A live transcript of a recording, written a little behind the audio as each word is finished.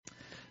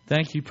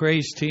Thank you,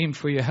 praise team,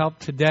 for your help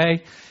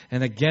today.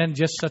 And again,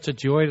 just such a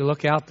joy to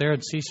look out there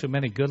and see so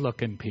many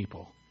good-looking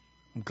people.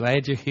 I'm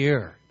glad you're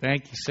here.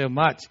 Thank you so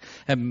much.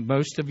 And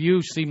most of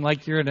you seem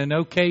like you're in an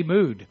okay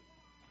mood.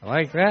 I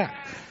like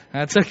that.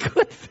 That's a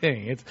good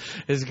thing.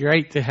 It's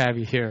great to have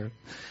you here.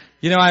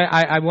 You know,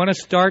 I want to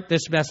start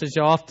this message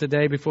off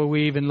today before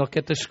we even look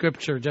at the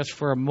scripture just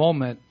for a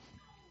moment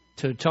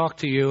to talk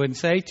to you and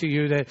say to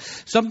you that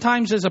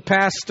sometimes as a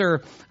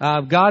pastor,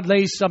 God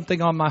lays something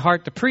on my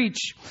heart to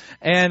preach,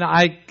 and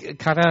I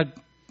kind of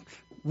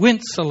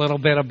wince a little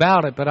bit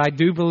about it, but I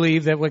do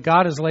believe that what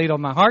God has laid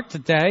on my heart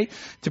today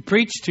to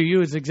preach to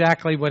you is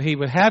exactly what He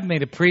would have me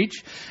to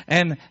preach.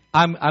 And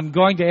I'm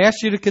going to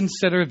ask you to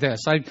consider this.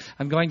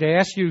 I'm going to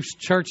ask you,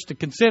 church, to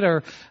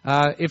consider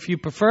if you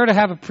prefer to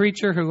have a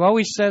preacher who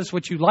always says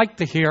what you like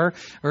to hear,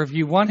 or if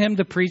you want him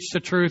to preach the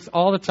truth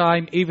all the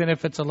time, even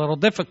if it's a little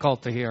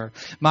difficult to hear.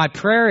 My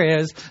prayer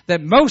is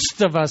that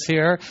most of us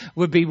here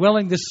would be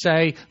willing to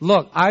say,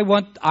 look, I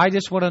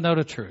just want to know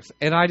the truth,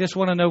 and I just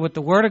want to know what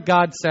the Word of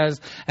God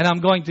says, and I'm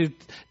going to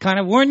kind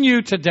of warn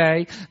you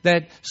today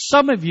that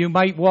some of you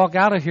might walk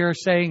out of here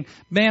saying,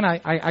 man,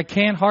 I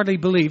can't hardly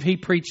believe he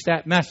preached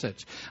that message.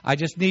 I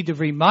just need to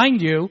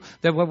remind you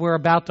that what we're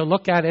about to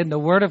look at in the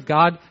Word of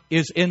God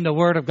is in the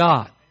Word of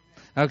God.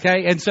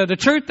 Okay? And so the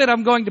truth that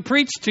I'm going to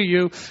preach to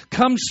you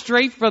comes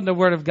straight from the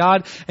Word of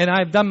God, and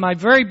I've done my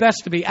very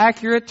best to be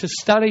accurate, to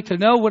study, to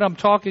know what I'm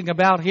talking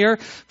about here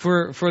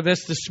for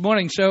this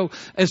morning. So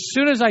as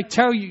soon as I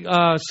tell you,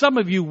 some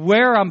of you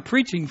where I'm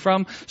preaching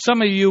from,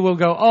 some of you will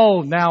go,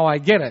 oh, now I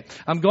get it.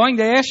 I'm going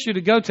to ask you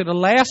to go to the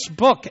last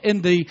book in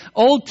the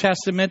Old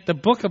Testament, the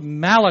book of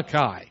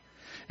Malachi.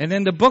 And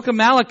in the book of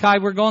Malachi,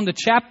 we're going to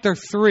chapter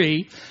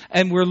 3,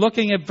 and we're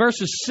looking at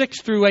verses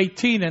 6 through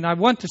 18. And I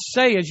want to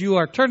say, as you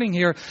are turning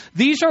here,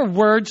 these are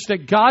words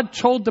that God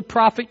told the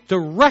prophet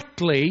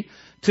directly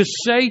to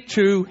say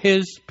to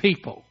His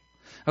people.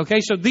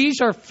 Okay, so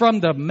these are from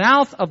the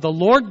mouth of the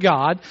Lord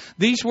God.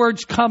 These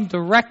words come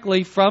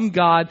directly from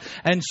God,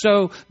 and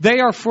so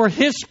they are for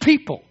His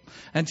people.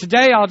 And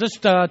today, I'll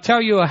just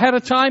tell you ahead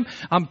of time,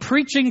 I'm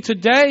preaching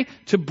today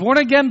to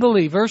born-again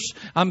believers.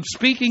 I'm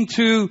speaking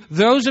to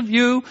those of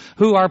you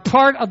who are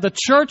part of the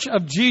Church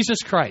of Jesus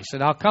Christ.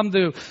 And I'll come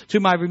to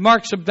my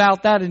remarks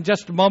about that in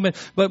just a moment.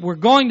 But we're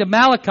going to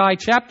Malachi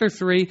chapter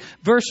 3,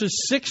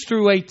 verses 6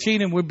 through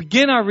 18. And we'll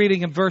begin our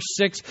reading in verse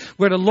 6,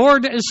 where the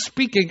Lord is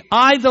speaking,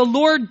 I, the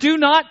Lord, do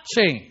not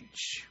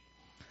change.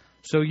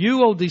 So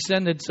you, O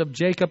descendants of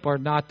Jacob, are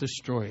not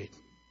destroyed.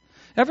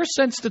 Ever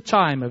since the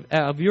time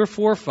of your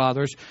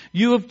forefathers,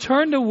 you have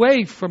turned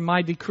away from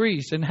my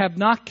decrees and have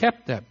not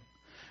kept them.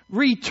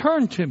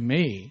 Return to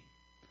me,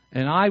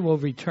 and I will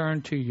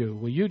return to you.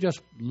 Will you just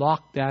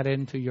lock that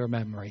into your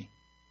memory?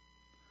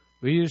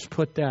 Will you just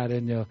put that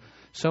in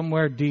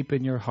somewhere deep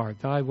in your heart?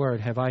 Thy word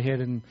have I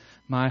hid in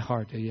my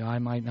heart, that I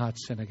might not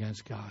sin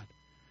against God.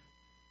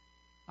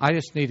 I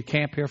just need to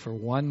camp here for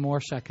one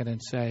more second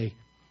and say,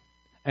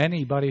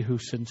 anybody who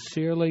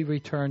sincerely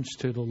returns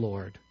to the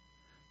Lord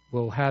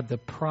will have the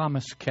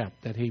promise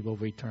kept that He will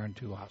return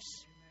to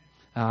us.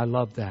 I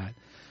love that.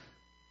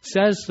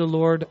 Says the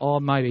Lord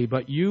Almighty,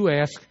 but you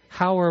ask,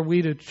 how are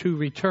we to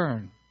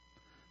return?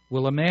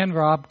 Will a man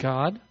rob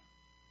God?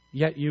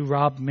 Yet you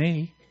rob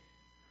me.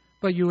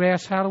 But you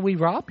ask, how do we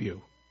rob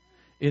you?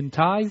 In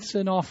tithes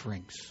and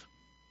offerings.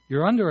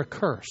 You're under a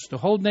curse, the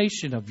whole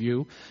nation of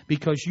you,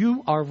 because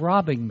you are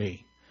robbing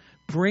me.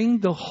 Bring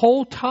the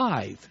whole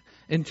tithe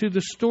into the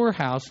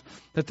storehouse,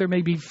 that there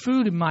may be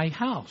food in my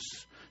house.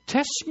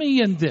 Test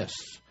me in this,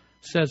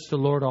 says the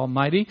Lord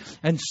Almighty,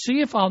 and see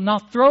if I'll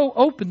not throw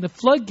open the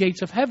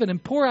floodgates of heaven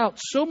and pour out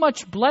so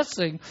much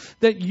blessing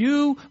that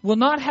you will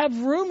not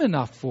have room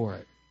enough for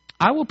it.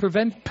 I will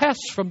prevent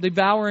pests from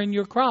devouring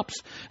your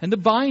crops, and the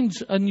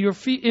vines in your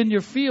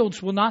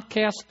fields will not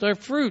cast their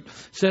fruit,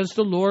 says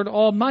the Lord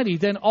Almighty.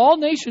 Then all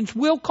nations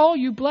will call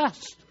you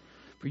blessed,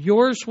 for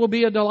yours will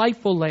be a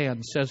delightful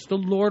land, says the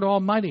Lord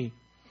Almighty.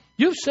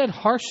 You've said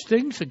harsh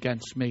things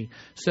against me,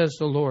 says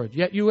the Lord.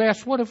 Yet you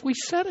ask, what have we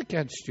said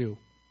against you?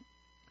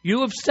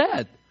 You have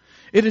said,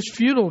 it is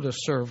futile to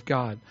serve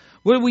God.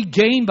 What do we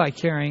gain by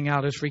carrying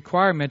out His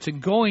requirements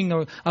and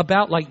going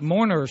about like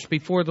mourners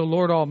before the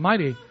Lord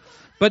Almighty?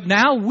 But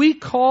now we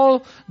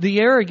call the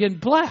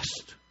arrogant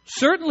blessed.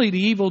 Certainly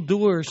the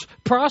evildoers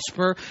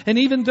prosper, and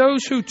even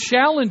those who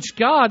challenge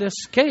God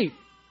escape.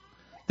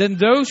 Then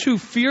those who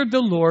feared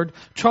the Lord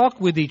talked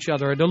with each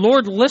other, and the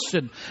Lord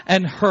listened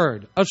and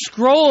heard. A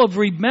scroll of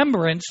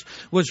remembrance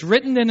was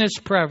written in His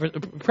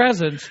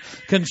presence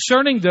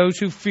concerning those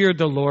who feared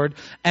the Lord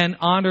and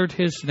honored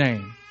His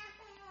name.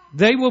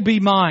 They will be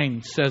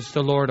mine, says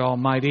the Lord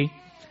Almighty.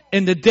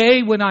 In the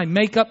day when I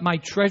make up my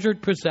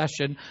treasured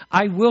possession,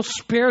 I will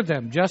spare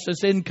them, just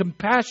as in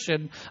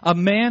compassion a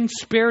man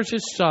spares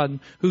his son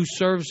who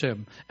serves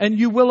him. And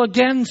you will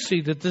again see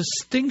the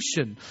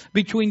distinction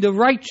between the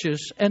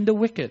righteous and the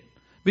wicked,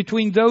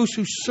 between those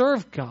who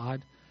serve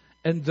God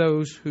and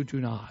those who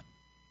do not.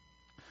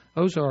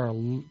 Those are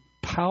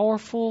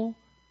powerful,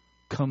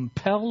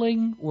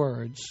 compelling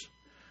words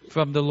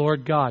from the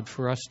Lord God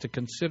for us to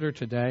consider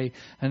today,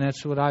 and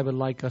that's what I would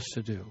like us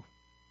to do.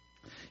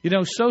 You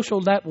know,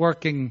 social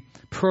networking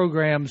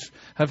programs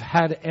have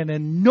had an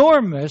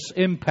enormous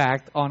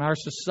impact on our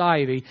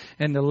society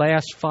in the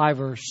last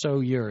 5 or so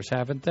years,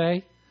 haven't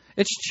they?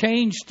 It's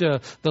changed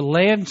the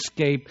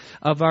landscape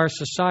of our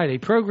society.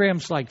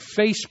 Programs like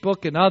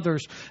Facebook and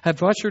others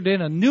have ushered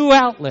in a new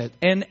outlet,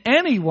 and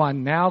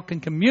anyone now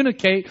can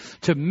communicate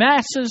to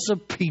masses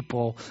of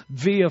people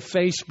via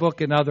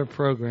Facebook and other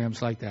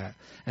programs like that.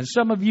 And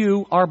some of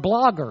you are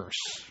bloggers.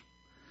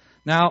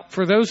 Now,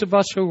 for those of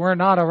us who were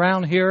not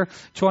around here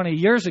 20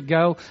 years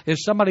ago, if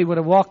somebody would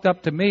have walked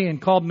up to me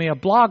and called me a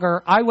blogger,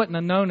 I wouldn't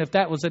have known if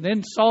that was an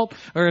insult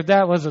or if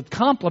that was a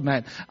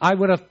compliment. I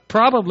would have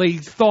probably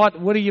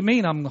thought, what do you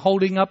mean, I'm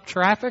holding up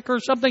traffic or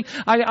something?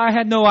 I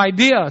had no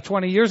idea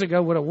 20 years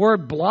ago what a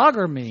word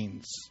blogger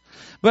means.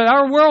 But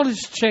our world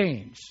has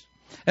changed.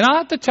 And I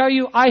have to tell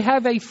you, I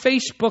have a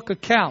Facebook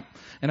account.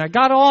 And I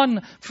got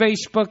on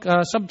Facebook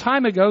some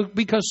time ago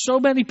because so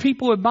many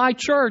people in my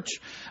church,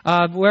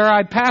 where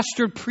I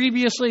pastored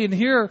previously and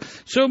here,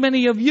 so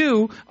many of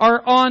you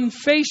are on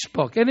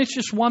Facebook. And it's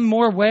just one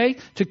more way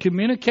to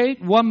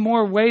communicate, one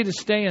more way to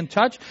stay in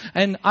touch.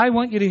 And I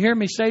want you to hear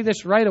me say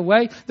this right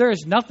away. There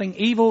is nothing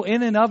evil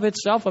in and of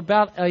itself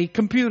about a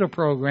computer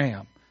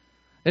program.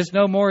 It's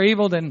no more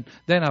evil than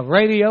a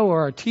radio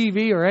or a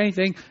TV or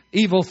anything.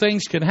 Evil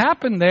things can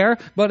happen there,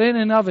 but in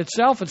and of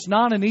itself, it's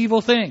not an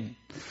evil thing.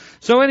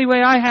 So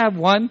anyway, I have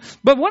one.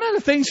 But one of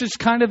the things that's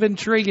kind of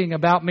intriguing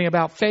about me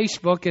about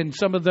Facebook and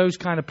some of those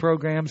kind of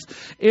programs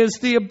is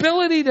the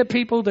ability that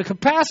the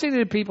capacity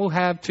that people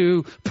have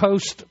to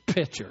post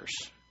pictures.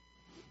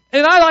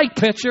 And I like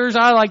pictures.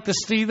 I like to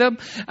see them.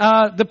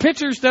 The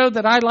pictures, though,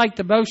 that I like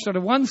the most are the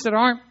ones that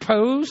aren't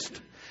posed.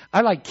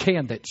 I like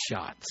candid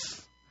shots.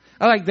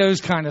 I like those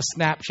kind of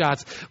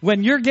snapshots.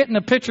 When you're getting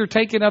a picture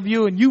taken of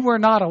you and you were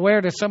not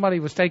aware that somebody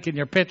was taking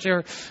your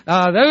picture,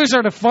 those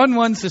are the fun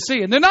ones to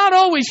see. And they're not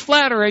always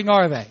flattering,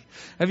 are they?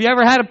 Have you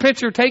ever had a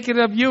picture taken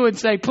of you and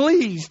say,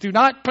 please do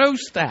not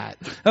post that?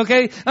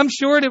 Okay, I'm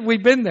sure that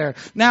we've been there.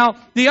 Now,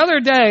 the other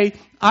day,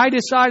 I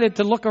decided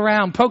to poke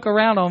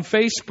around on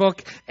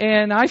Facebook,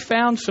 and I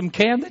found some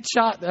candid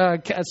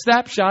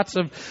snapshots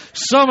of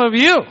some of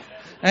you.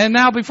 And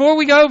now, before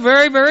we go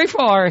very, very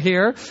far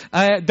here,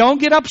 don't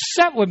get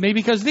upset with me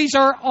because these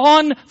are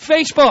on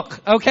Facebook,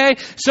 okay?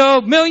 So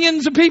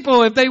millions of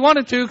people, if they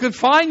wanted to, could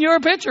find your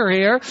picture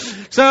here.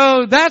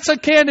 So that's a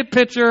candid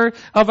picture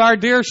of our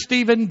dear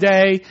Stephen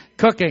Day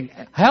cooking.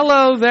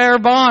 Hello there,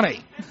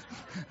 Bonnie.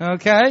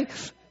 Okay?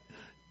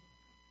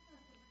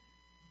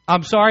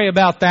 I'm sorry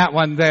about that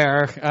one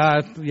there.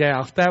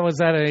 Yeah, that was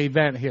at an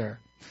event here.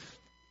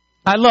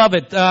 I love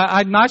it.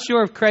 I'm not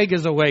sure if Craig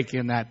is awake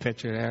in that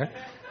picture there.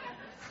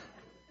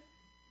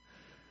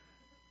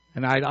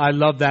 And I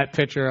love that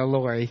picture of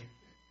Lori.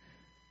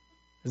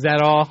 Is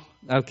that all?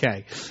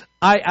 Okay.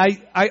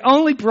 I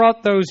only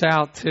brought those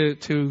out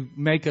to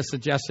make a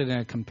suggestion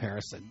and a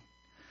comparison.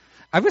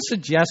 I would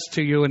suggest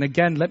to you, and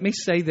again, let me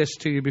say this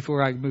to you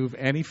before I move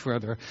any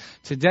further.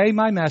 Today,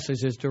 my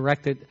message is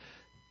directed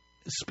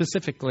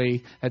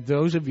specifically at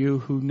those of you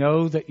who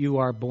know that you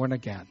are born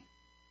again.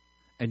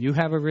 And you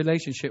have a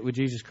relationship with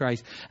Jesus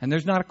Christ. And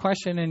there's not a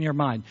question in your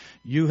mind.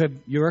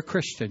 You're a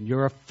Christian.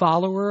 You're a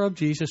follower of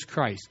Jesus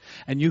Christ.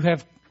 And you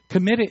have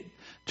committed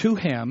to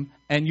Him.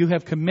 And you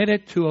have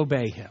committed to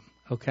obey Him.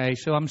 Okay?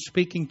 So I'm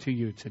speaking to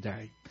you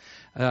today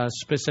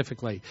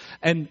specifically.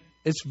 And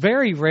it's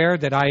very rare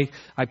that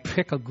I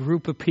pick a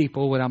group of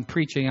people when I'm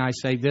preaching. I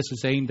say this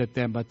is aimed at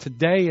them. But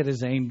today it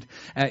is aimed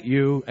at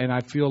you. And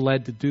I feel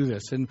led to do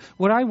this. And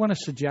what I want to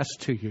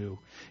suggest to you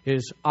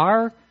is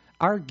our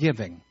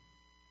giving.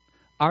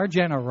 Our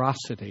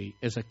generosity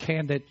is a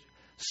candid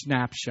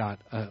snapshot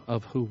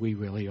of who we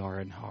really are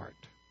in heart.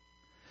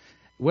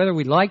 Whether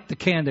we like the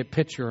candid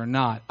picture or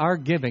not, our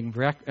giving,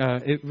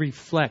 it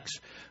reflects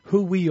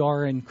who we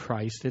are in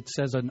Christ. It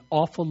says an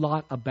awful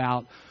lot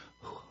about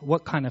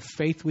what kind of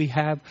faith we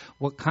have,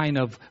 what kind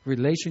of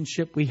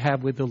relationship we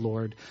have with the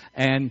Lord.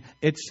 And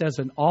it says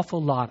an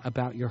awful lot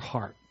about your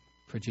heart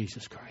for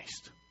Jesus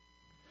Christ.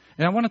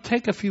 And I want to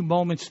take a few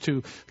moments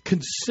to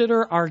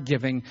consider our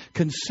giving,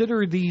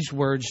 consider these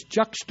words,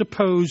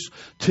 juxtapose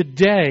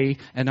today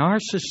in our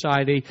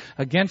society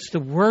against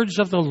the words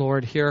of the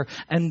Lord here,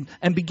 and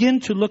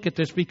begin to look at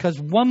this, because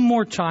one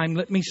more time,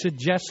 let me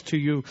suggest to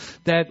you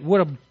that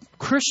what a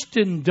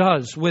Christian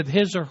does with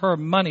his or her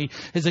money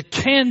is a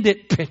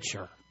candid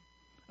picture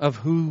of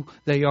who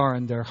they are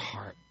in their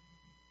heart.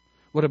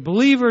 What a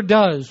believer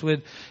does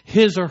with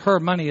his or her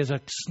money is a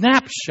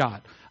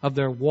snapshot of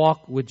their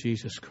walk with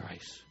Jesus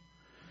Christ.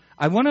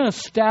 I want to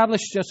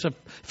establish just a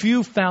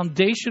few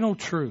foundational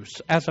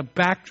truths as a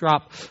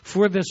backdrop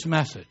for this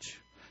message.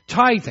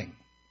 Tithing,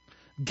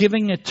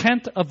 giving a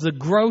tenth of the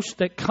gross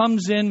that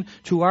comes in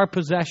to our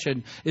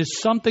possession, is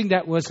something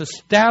that was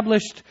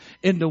established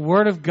in the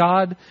Word of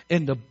God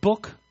in the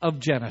book of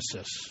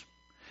Genesis.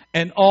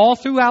 And all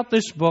throughout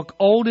this book,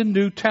 Old and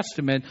New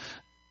Testament,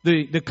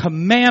 the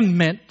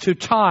commandment to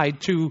tithe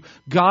to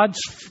God's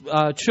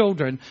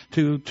children,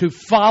 to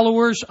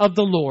followers of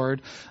the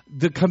Lord,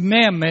 the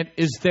commandment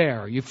is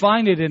there. You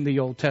find it in the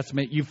Old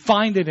Testament. You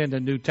find it in the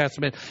New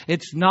Testament.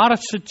 It's not a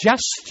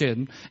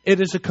suggestion.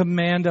 It is a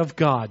command of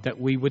God that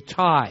we would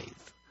tithe.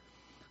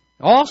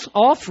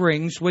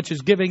 Offerings, which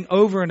is giving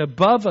over and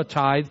above a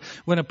tithe,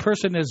 when a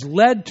person is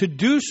led to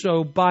do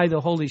so by the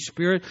Holy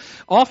Spirit,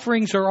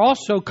 offerings are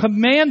also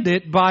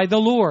commanded by the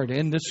Lord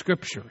in the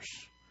Scriptures.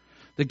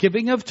 The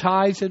giving of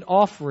tithes and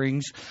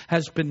offerings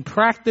has been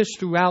practiced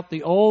throughout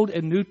the Old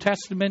and New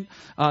Testament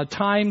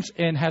times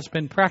and has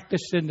been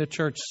practiced in the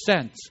church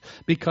since,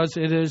 because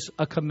it is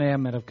a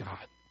commandment of God.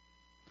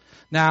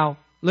 Now,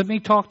 let me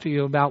talk to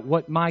you about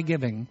what my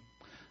giving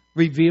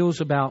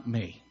reveals about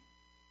me.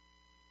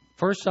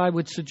 First, I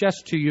would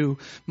suggest to you,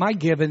 my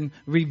giving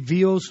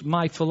reveals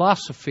my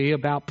philosophy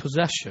about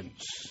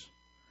possessions.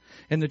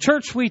 In the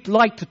church, we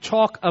like to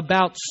talk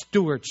about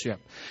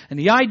stewardship. And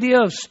the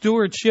idea of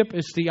stewardship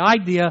is the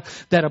idea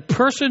that a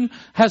person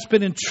has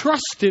been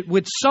entrusted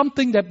with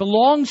something that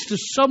belongs to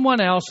someone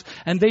else,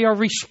 and they are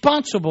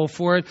responsible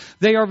for it.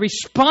 They are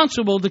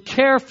responsible to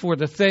care for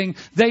the thing.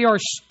 They are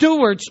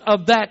stewards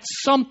of that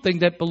something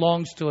that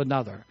belongs to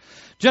another.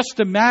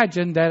 Just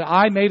imagine that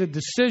I made a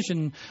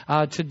decision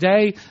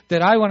today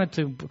that I wanted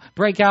to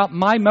break out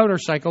my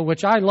motorcycle,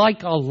 which I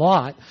like a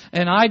lot,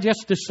 and I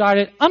just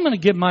decided I'm going to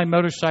give my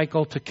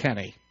motorcycle to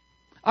Kenny.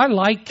 I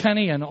like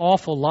Kenny an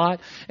awful lot,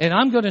 and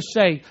I'm going to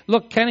say,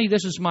 look, Kenny,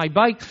 this is my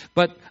bike,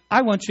 but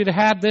I want you to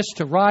have this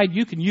to ride.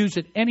 You can use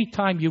it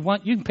anytime you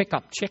want. You can pick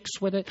up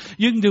chicks with it.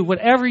 You can do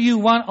whatever you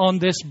want on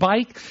this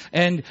bike,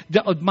 and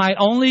my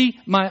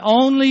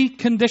only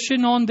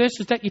condition on this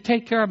is that you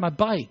take care of my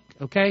bike.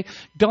 Okay?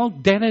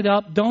 Don't dent it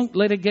up. Don't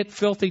let it get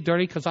filthy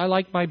dirty, because I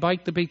like my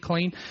bike to be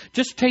clean.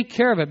 Just take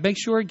care of it. Make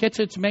sure it gets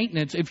its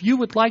maintenance. If you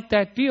would like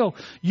that deal,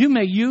 you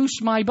may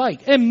use my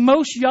bike. And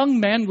most young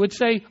men would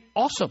say,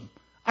 awesome.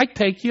 I'd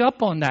take you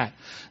up on that.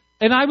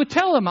 And I would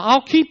tell him,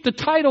 I'll keep the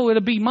title.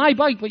 It'll be my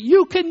bike, but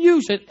you can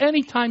use it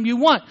anytime you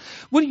want.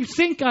 What do you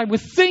think I would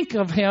think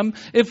of him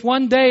if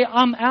one day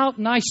I'm out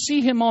and I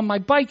see him on my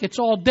bike? It's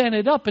all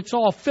dented up. It's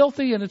all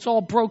filthy and it's all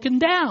broken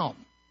down.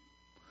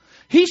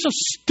 He's a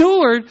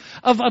steward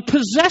of a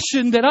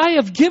possession that I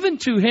have given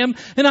to him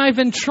and I've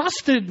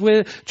trusted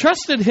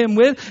him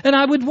with, and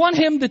I would want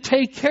him to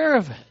take care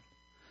of it.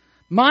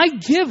 My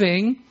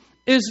giving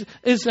is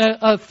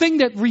a thing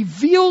that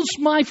reveals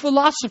my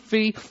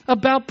philosophy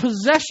about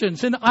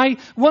possessions. And I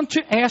want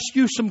to ask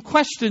you some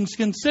questions to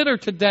consider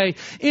today.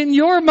 In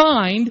your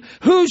mind,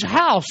 whose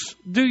house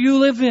do you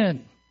live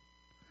in?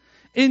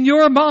 In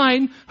your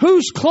mind,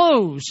 whose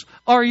clothes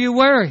are you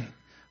wearing?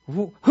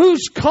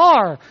 Whose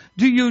car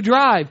do you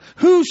drive?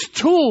 Whose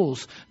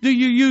tools do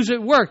you use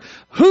at work?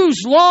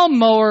 Whose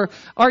lawnmower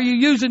are you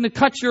using to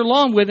cut your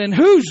lawn with? And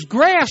whose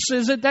grass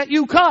is it that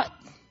you cut?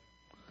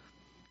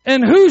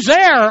 And whose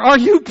air are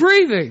you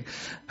breathing?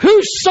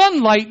 Whose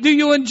sunlight do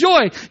you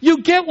enjoy?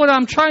 You get what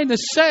I'm trying to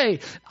say.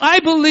 I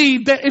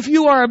believe that if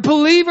you are a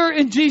believer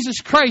in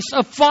Jesus Christ,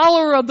 a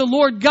follower of the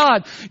Lord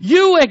God,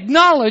 you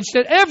acknowledge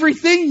that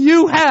everything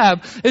you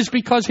have is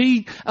because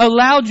He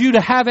allowed you to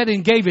have it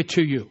and gave it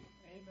to you.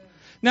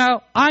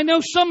 Now, I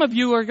know some of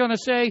you are going to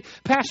say,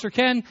 Pastor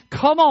Ken,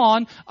 come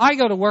on. I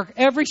go to work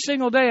every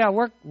single day. I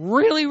work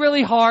really,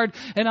 really hard,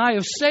 and I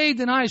have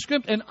saved and I have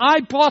scrimped, and I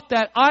bought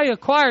that. I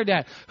acquired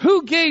that.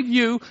 Who gave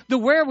you the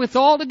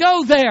wherewithal to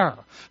go there?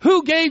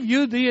 Who gave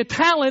you the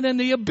talent and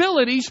the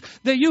abilities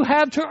that you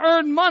have to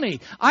earn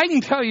money? I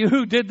can tell you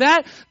who did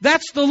that.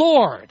 That's the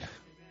Lord.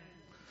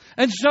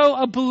 And so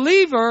a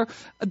believer,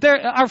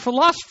 our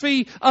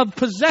philosophy of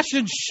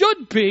possession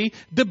should be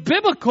the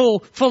biblical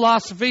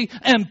philosophy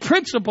and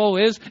principle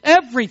is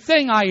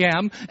everything I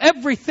am,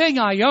 everything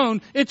I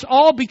own, it's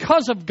all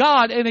because of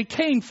God and it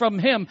came from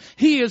Him.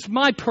 He is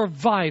my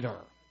provider.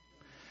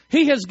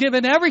 He has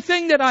given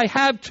everything that I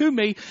have to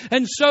me.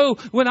 And so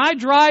when I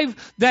drive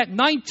that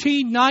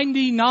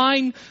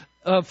 1999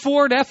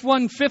 Ford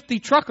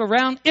F-150 truck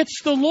around,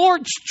 it's the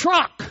Lord's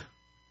truck.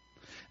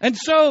 And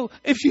so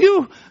if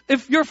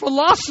your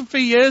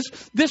philosophy is,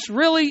 this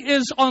really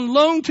is on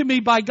loan to me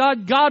by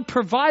God, God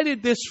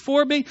provided this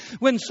for me.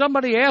 When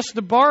somebody asks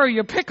to borrow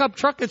your pickup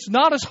truck, it's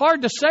not as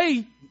hard to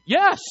say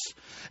yes.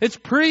 It's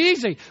pretty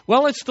easy.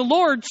 Well, it's the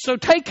Lord, so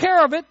take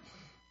care of it.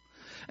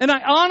 And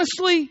I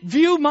honestly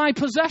view my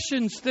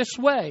possessions this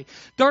way.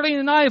 Darlene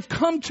and I have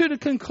come to the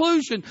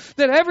conclusion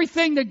that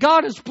everything that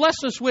God has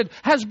blessed us with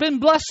has been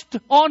blessed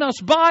on us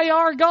by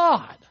our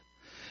God.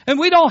 And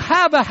we don't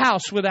have a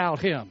house without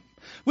Him.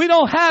 We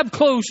don't have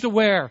clothes to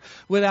wear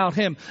without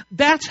Him.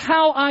 That's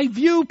how I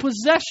view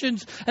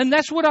possessions, and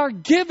that's what our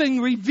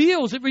giving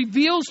reveals. It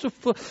reveals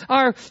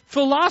our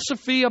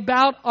philosophy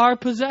about our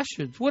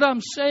possessions. What I'm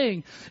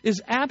saying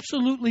is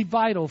absolutely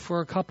vital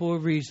for a couple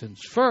of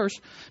reasons. First,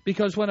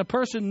 because when a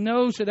person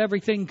knows that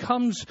everything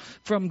comes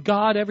from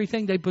God,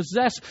 everything they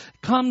possess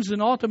comes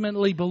and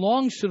ultimately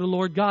belongs to the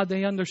Lord God,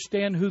 they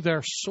understand who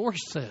their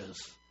source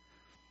is.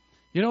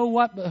 You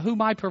know who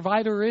my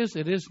provider is?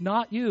 It is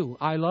not you.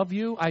 I love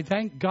you. I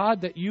thank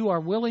God that you are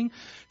willing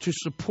to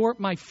support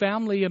my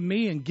family and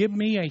me and give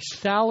me a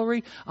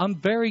salary. I'm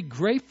very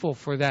grateful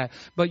for that.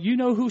 But you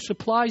know who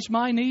supplies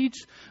my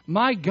needs?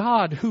 My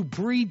God, who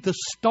breathed the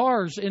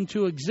stars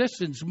into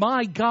existence.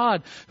 My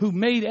God, who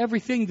made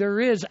everything there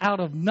is out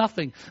of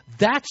nothing.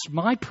 That's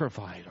my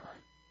provider.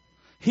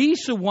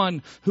 He's the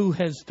one who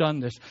has done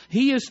this.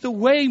 He is the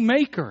way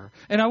maker.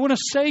 And I want to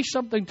say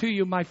something to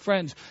you, my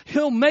friends.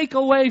 He'll make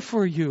a way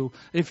for you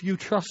if you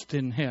trust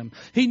in Him.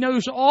 He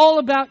knows all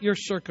about your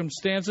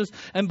circumstances.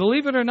 And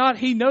believe it or not,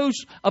 He knows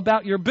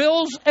about your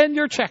bills and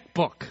your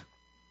checkbook.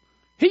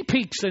 He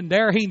peeks in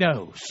there. He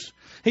knows.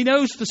 He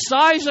knows the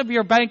size of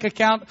your bank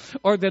account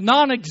or the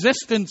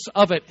non-existence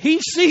of it. He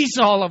sees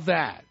all of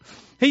that.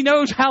 He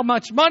knows how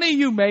much money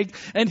you make,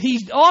 and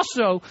He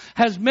also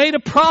has made a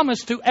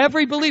promise to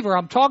every believer.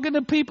 I'm talking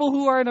to people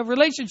who are in a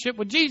relationship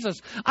with Jesus.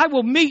 I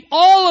will meet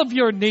all of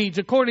your needs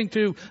according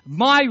to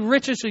my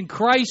riches in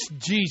Christ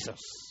Jesus.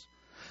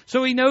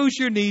 So He knows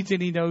your needs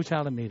and He knows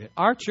how to meet it.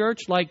 Our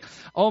church, like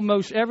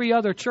almost every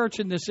other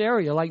church in this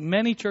area, like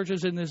many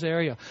churches in this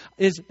area,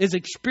 is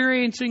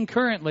experiencing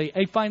currently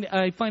a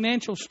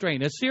financial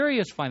strain, a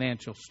serious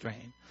financial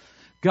strain.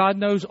 God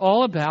knows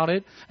all about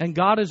it, and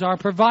God is our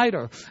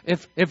provider.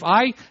 If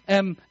I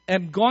am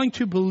going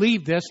to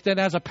believe this, then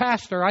as a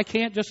pastor, I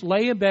can't just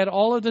lay in bed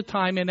all of the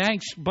time in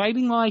angst,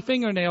 biting my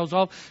fingernails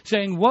off,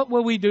 saying, what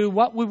will we do?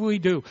 What will we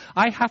do?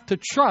 I have to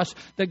trust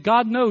that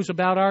God knows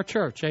about our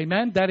church.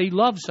 Amen? That He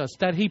loves us,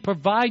 that He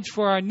provides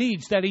for our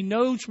needs, that He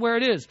knows where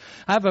it is.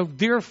 I have a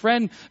dear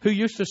friend who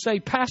used to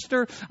say,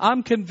 Pastor,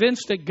 I'm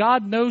convinced that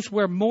God knows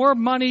where more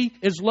money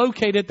is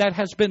located that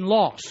has been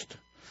lost.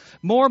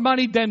 More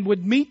money than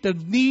would meet the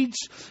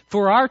needs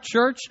for our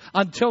church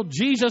until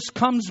Jesus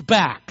comes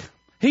back.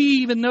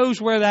 He even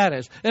knows where that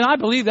is. And I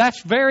believe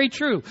that's very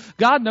true.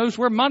 God knows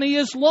where money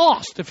is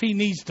lost. If He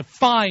needs to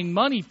find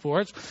money for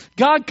us,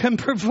 God can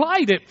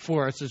provide it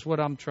for us, is what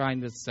I'm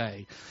trying to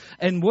say.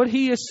 And what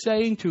He is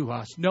saying to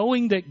us,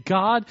 knowing that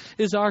God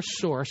is our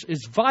source,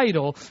 is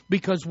vital,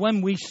 because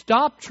when we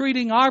stop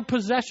treating our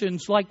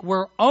possessions like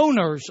we're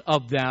owners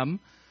of them,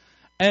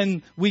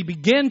 and we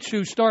begin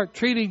to start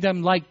treating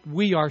them like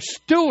we are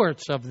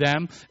stewards of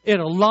them, it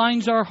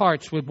aligns our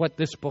hearts with what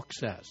this book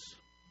says.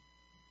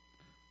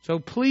 So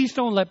please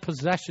don't let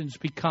possessions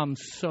become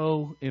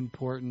so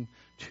important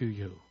to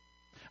you.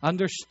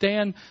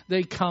 Understand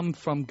they come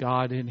from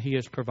God and He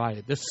has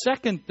provided. The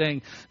second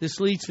thing,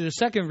 this leads to the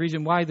second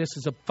reason why this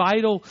is a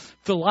vital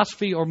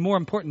philosophy, or more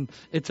important,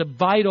 it's a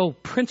vital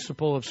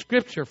principle of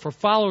Scripture for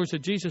followers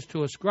of Jesus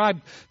to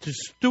ascribe to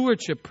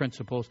stewardship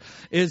principles,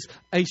 is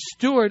a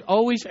steward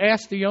always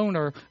asks the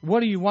owner, what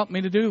do you want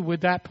me to do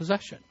with that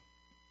possession?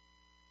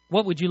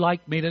 What would you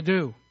like me to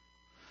do?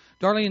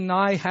 Darlene and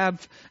I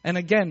have, and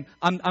again,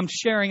 I'm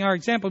sharing our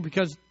example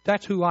because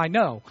that's who I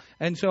know.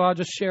 And so I'll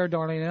just share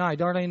Darlene and I.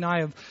 Darlene and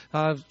I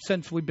have,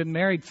 since we've been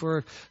married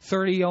for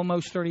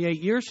almost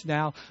 38 years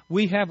now,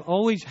 we have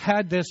always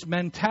had this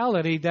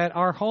mentality that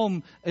our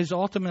home is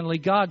ultimately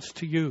God's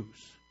to use.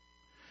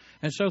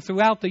 And so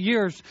throughout the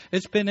years,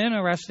 it's been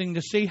interesting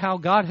to see how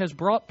God has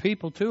brought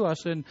people to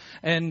us and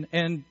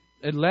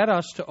led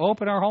us to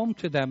open our home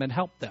to them and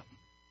help them.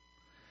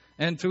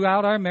 And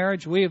throughout our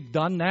marriage, we have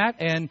done that.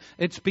 And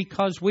it's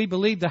because we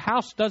believe the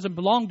house doesn't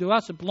belong to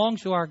us. It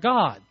belongs to our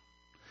God.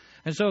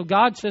 And so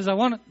God says, I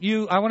want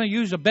to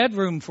use a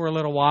bedroom for a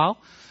little while.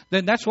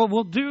 Then that's what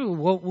we'll do.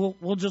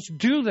 We'll just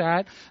do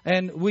that.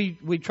 And we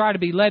try to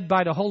be led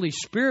by the Holy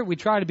Spirit. We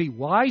try to be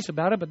wise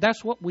about it. But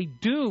that's what we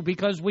do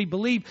because we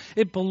believe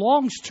it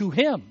belongs to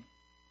Him.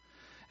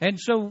 And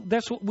so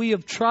that's what we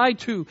have tried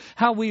to,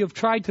 how we have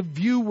tried to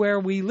view where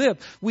we live.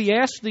 We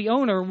asked the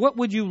owner, what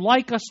would you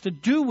like us to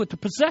do with the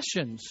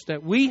possessions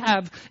that we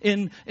have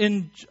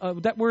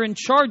that we're in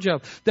charge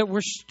of, that we're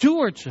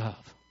stewards of?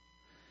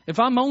 If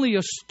I'm only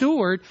a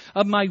steward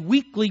of my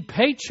weekly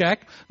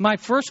paycheck, my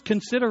first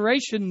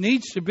consideration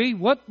needs to be,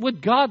 what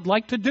would God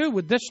like to do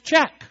with this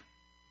check?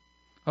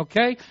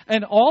 Okay?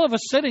 And all of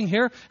us sitting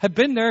here have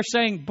been there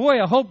saying,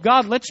 boy, I hope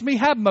God lets me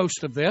have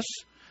most of this.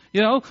 You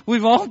know,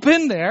 we've all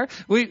been there,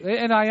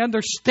 and I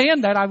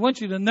understand that. I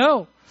want you to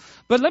know.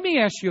 But let me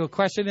ask you a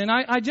question, and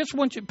I just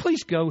want you,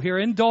 please go here,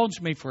 indulge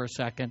me for a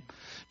second.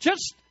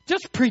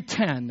 Just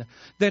pretend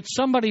that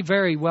somebody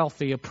very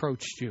wealthy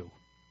approached you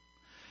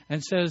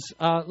and says,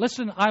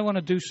 listen, I want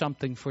to do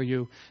something for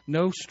you.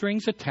 No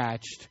strings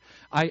attached.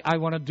 I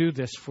want to do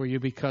this for you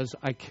because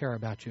I care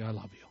about you. I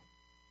love you.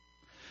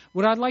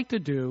 What I'd like to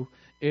do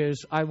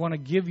is I want to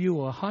give you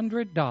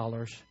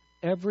 $100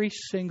 every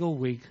single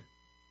week.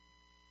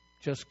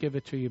 Just give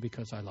it to you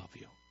because I love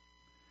you.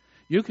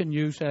 You can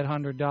use that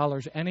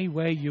 $100 any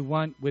way you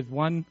want with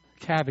one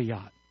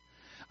caveat.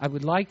 I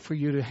would like for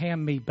you to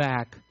hand me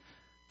back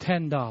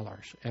 $10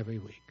 every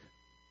week.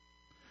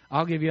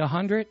 I'll give you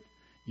 $100,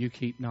 you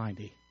keep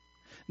 $90.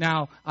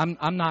 Now,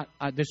 I'm not,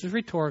 this is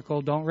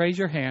rhetorical, don't raise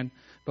your hand,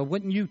 but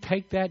wouldn't you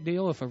take that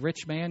deal if a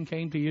rich man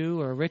came to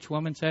you or a rich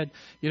woman said,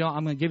 I'm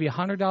going to give you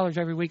 $100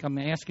 every week. I'm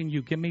asking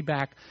you give me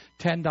back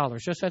 $10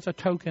 just as a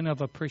token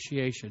of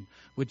appreciation.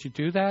 Would you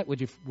do that?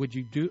 Would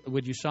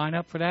you sign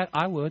up for that?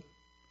 I would.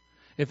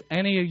 If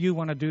any of you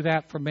want to do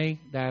that for me,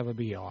 that would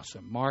be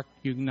awesome. Mark,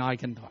 you and I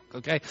can talk,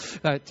 okay?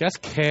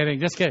 Just kidding.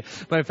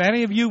 But if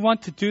any of you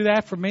want to do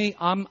that for me,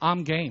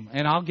 I'm game.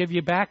 And I'll give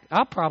you back,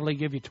 I'll probably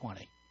give you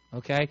 20.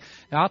 Okay,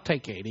 I'll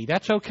take 80.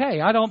 That's okay.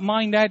 I don't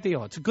mind that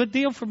deal. It's a good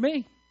deal for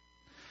me.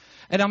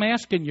 And I'm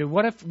asking you,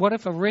 what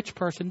if a rich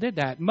person did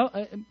that?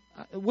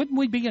 Wouldn't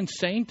we be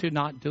insane to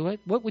not do it?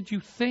 What would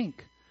you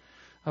think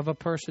of a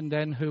person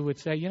then who would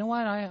say, you know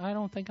what, I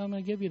don't think I'm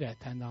going to give you that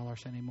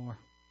 $10 anymore.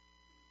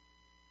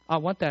 I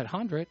want that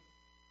 100.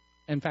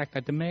 In fact, I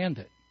demand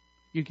it.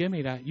 You give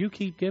me that. You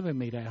keep giving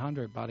me that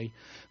 100, buddy.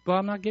 But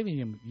I'm not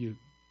giving you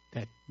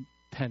that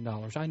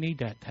 $10. I need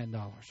that $10.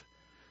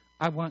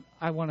 I want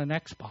an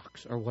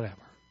Xbox or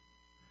whatever.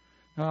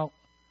 Now,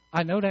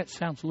 I know that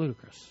sounds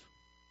ludicrous,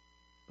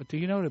 but do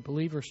you know that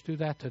believers do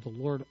that to the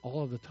Lord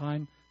all of the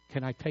time?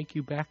 Can I take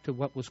you back to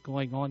what was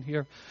going on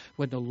here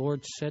when the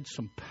Lord said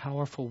some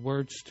powerful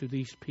words to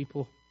these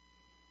people?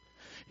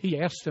 He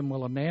asked them,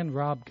 will a man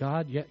rob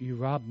God? Yet you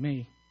rob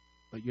me.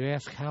 But you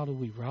ask, how do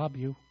we rob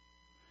you?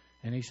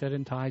 And he said,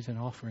 in tithes and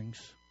offerings.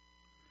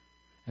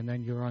 And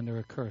then you're under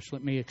a curse.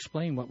 Let me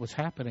explain what was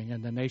happening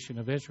in the nation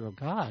of Israel.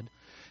 God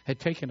had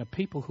taken a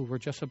people who were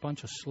just a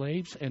bunch of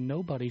slaves and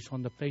nobodies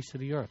on the face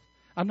of the earth.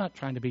 I'm not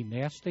trying to be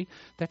nasty.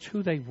 That's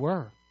who they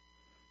were.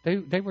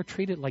 They were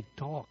treated like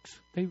dogs.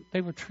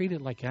 They were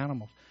treated like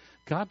animals.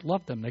 God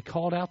loved them. They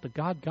called out to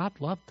God. God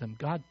loved them.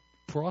 God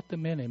brought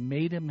them in and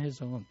made them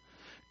his own.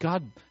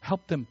 God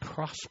helped them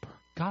prosper.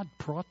 God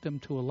brought them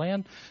to a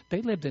land.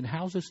 They lived in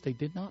houses they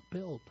did not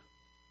build.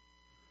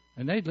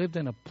 And they lived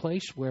in a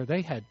place where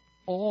they had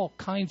all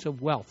kinds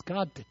of wealth.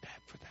 God did that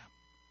for them.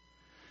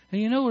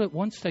 And you know that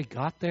once they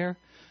got there,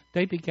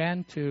 they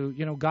began to,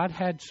 God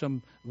had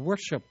some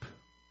worship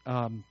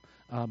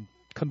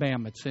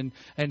commandments.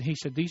 And he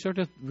said, these are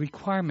the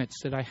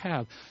requirements that I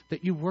have,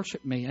 that you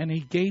worship me. And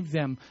he gave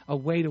them a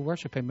way to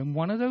worship him. And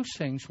one of those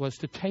things was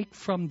to take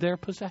from their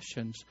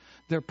possessions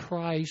their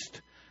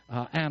prized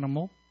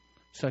animal,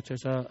 such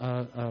as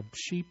a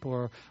sheep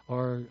or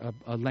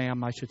a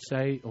lamb, I should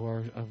say,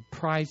 or a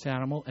prized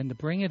animal, and to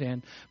bring it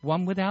in,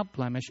 one without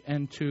blemish,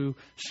 and to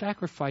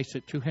sacrifice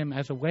it to him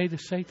as a way to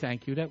say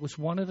thank you. That was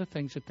one of the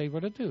things that they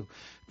were to do.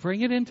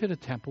 Bring it into the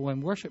temple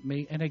and worship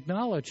me and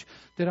acknowledge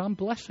that I'm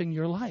blessing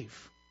your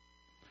life.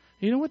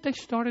 You know what they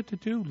started to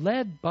do,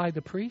 led by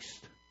the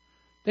priest?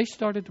 They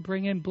started to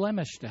bring in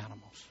blemished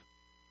animals.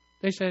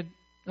 They said,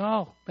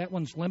 oh, that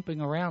one's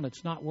limping around.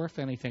 It's not worth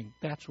anything.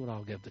 That's what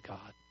I'll give to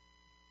God.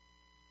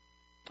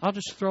 I'll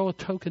just throw a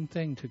token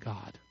thing to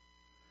God.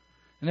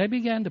 And they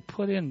began to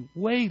put in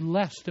way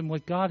less than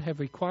what God had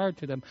required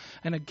to them.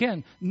 And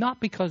again, not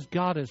because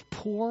God is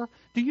poor.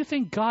 Do you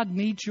think God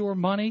needs your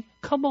money?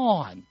 Come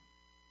on.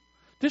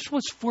 This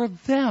was for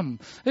them.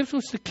 This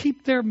was to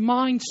keep their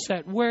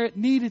mindset where it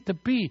needed to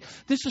be.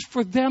 This is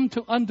for them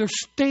to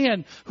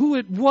understand who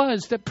it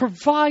was that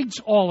provides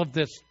all of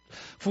this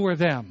for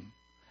them.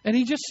 And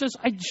he just says,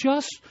 I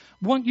just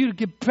want you to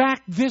give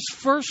back this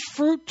first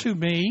fruit to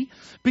me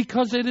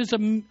because it is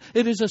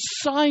a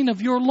sign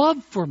of your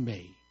love for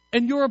me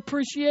and your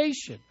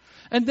appreciation.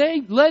 And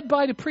they, led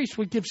by the priest,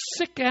 would give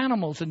sick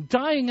animals and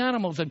dying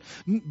animals and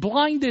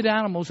blinded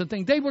animals and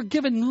things. They were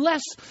given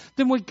less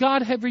than what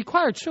God had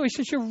required. So he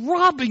says, you're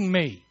robbing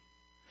me.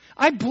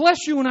 I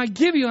bless you and I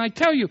give you and I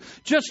tell you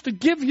just to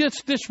give you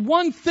this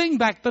one thing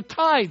back, the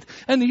tithe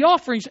and the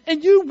offerings,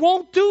 and you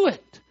won't do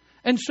it.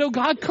 And so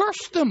God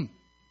cursed them.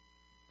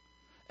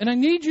 And I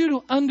need you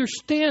to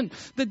understand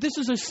that this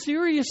is a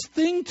serious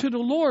thing to the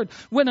Lord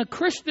when a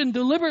Christian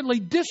deliberately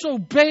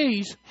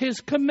disobeys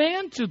his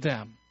command to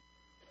them.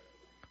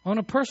 On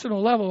a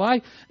personal level,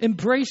 I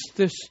embraced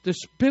this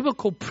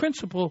biblical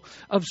principle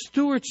of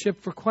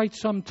stewardship for quite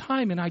some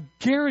time. And I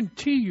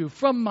guarantee you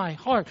from my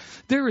heart,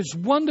 there is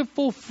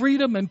wonderful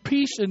freedom and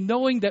peace in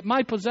knowing that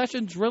my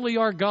possessions really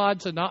are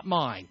God's and not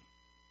mine.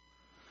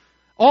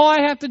 All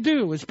I have to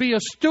do is be a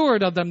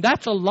steward of them.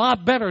 That's a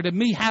lot better than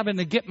me having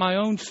to get my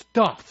own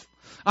stuff.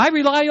 I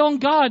rely on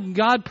God and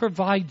God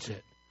provides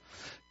it.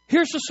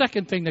 Here's the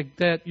second thing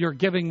that your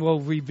giving will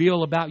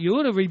reveal about you.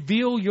 It'll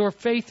reveal your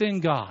faith in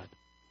God.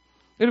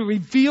 It'll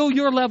reveal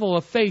your level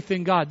of faith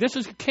in God. This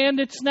is a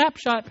candid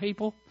snapshot,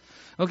 people.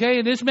 Okay,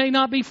 and this may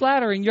not be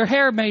flattering. Your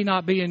hair may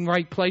not be in the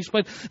right place,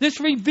 but this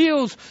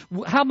reveals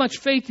how much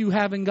faith you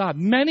have in God.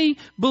 Many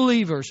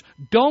believers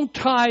don't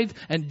tithe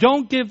and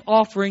don't give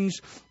offerings.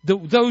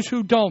 Those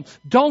who don't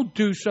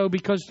do so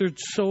because they're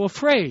so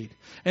afraid.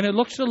 And it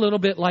looks a little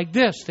bit like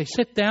this. They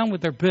sit down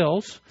with their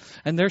bills,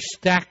 and they're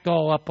stacked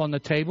all up on the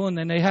table, and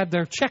then they have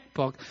their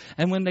checkbook.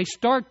 And when they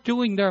start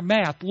doing their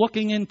math,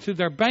 looking into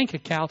their bank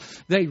account,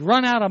 they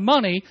run out of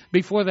money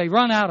before they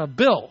run out of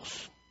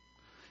bills.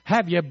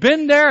 Have you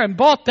been there and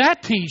bought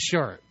that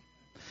T-shirt?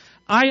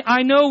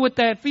 I know what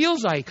that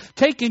feels like.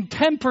 Taking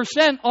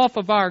 10% off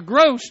of our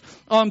gross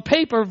on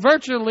paper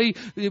virtually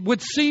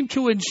would seem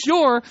to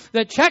ensure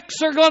that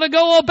checks are going to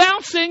go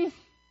a-bouncing.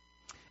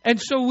 And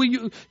so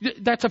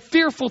that's a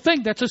fearful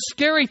thing. That's a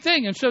scary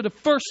thing. And so the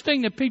first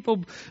thing that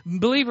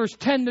believers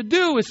tend to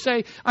do is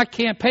say, I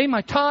can't pay my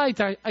tithe.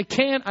 I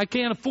can't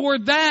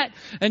afford that.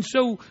 And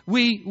so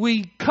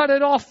we cut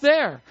it off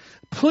there.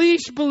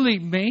 Please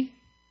believe me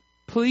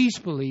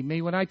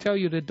when I tell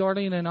you that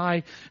Darlene and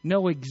I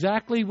know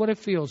exactly what it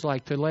feels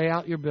like to lay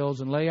out your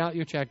bills and lay out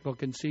your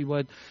checkbook and see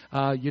what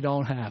you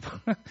don't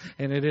have.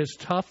 And it is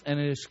tough and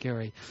it is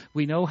scary.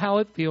 We know how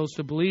it feels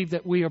to believe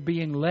that we are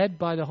being led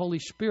by the Holy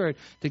Spirit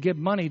to give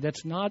money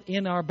that's not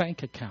in our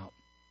bank account.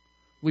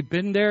 We've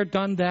been there,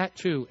 done that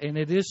too, and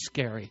it is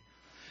scary.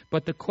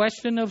 But the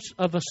question of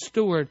a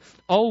steward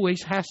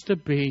always has to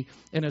be,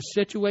 in a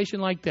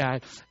situation like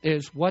that,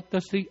 is what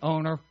does the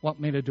owner want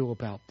me to do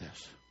about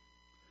this?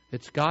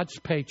 It's God's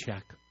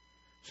paycheck.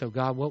 So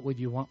God, what would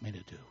you want me to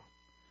do?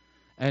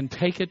 And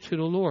take it to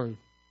the Lord.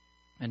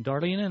 And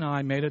Darlene and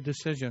I made a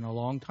decision a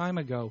long time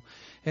ago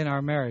in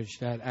our marriage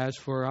that as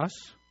for us,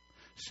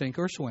 sink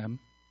or swim,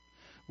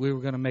 we were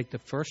going to make the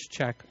first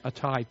check a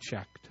tithe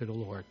check to the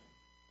Lord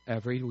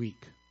every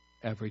week,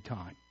 every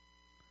time.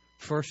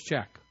 First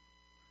check,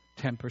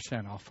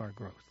 10% off our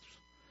growth.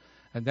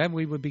 And then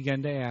we would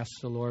begin to ask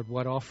the Lord,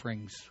 what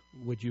offerings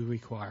would you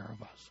require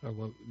of us, or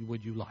what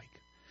would you like?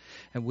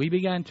 And we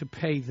began to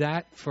pay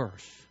that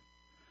first.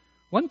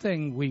 One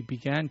thing we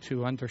began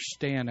to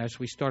understand as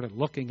we started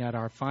looking at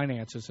our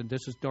finances, and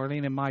this is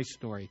Darlene and my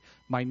story,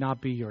 might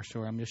not be your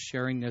story. I'm just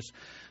sharing this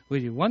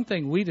with you. One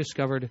thing we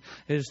discovered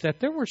is that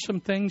there were some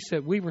things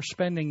that we were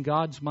spending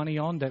God's money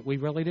on that we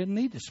really didn't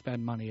need to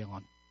spend money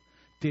on.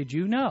 Did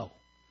you know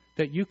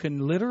that you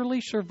can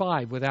literally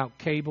survive without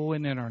cable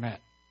and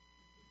internet?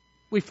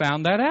 We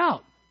found that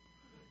out.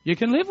 You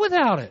can live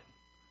without it.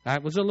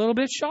 That was a little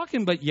bit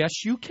shocking, but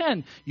yes, you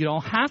can. You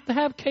don't have to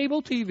have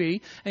cable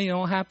TV, and you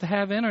don't have to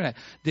have internet.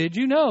 Did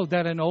you know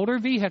that an older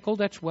vehicle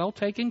that's well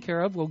taken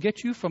care of will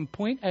get you from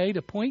point A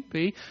to point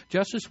B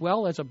just as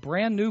well as a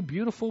brand new,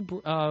 beautiful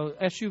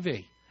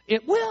SUV?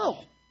 It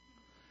will.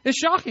 It's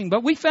shocking,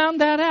 but we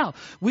found that out.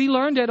 We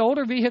learned that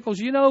older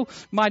vehicles,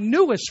 my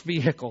newest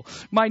vehicle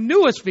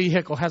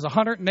has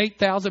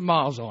 108,000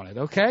 miles on it,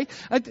 okay?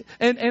 And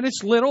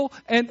it's little,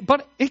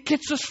 but it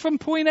gets us from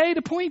point A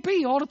to point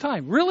B all the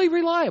time. Really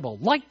reliable.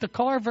 Like the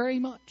car very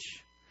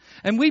much.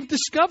 And we've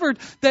discovered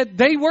that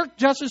they work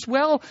just as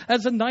well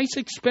as a nice,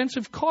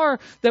 expensive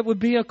car that would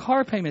be a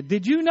car payment.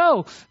 Did you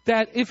know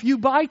that if you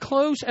buy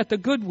clothes at the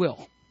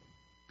Goodwill,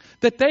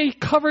 that they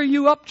cover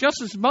you up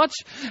just as much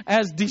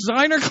as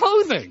designer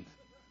clothing?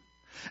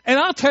 And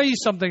I'll tell you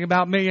something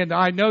about me, and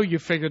I know you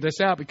figured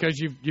this out because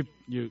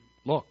you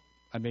look.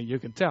 I mean, you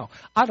can tell.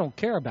 I don't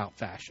care about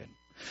fashion.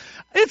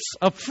 It's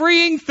a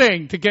freeing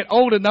thing to get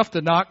old enough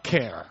to not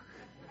care.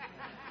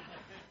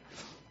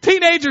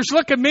 Teenagers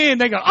look at me and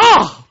they go,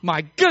 oh,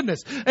 my goodness.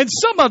 And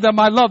some of them,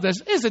 I love this.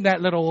 Isn't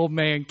that little old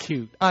man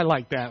cute? I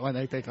like that when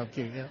they think I'm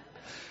cute. Yeah.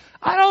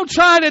 I don't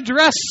try to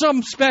dress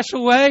some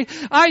special way.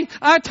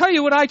 I tell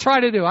you what I try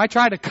to do. I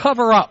try to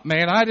cover up,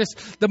 man.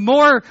 The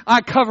more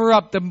I cover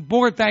up, the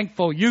more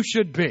thankful you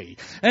should be.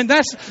 And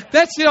that's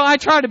I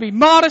try to be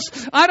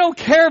modest. I don't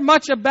care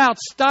much about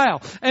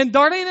style. And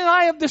Darlene and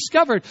I have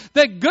discovered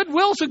that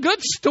Goodwill's a good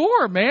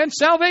store, man.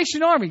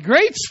 Salvation Army,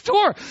 great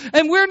store.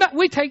 And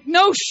we take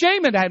no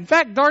shame in that. In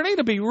fact, Darlene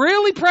will be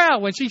really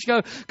proud when she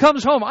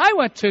comes home. I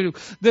went to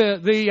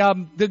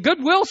the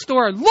Goodwill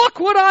store. Look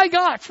what I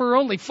got for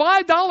only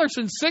 $5.60,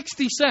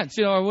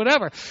 or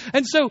whatever.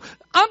 And so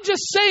I'm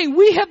just saying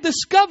we have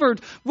discovered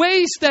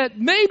ways that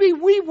maybe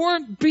we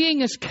weren't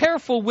being as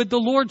careful with the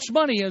Lord's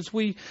money as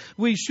we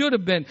should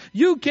have been.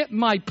 You get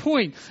my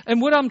point.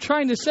 And what I'm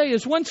trying to say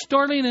is once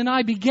Darlene and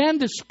I began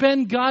to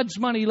spend God's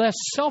money less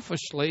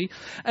selfishly,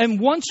 and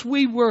once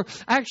we were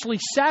actually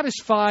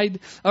satisfied,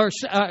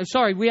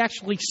 we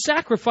actually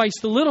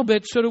sacrificed a little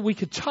bit so that we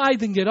could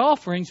tithe and get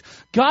offerings,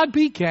 God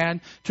began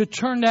to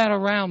turn that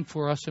around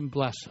for us and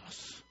bless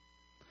us.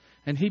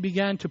 And He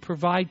began to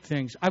provide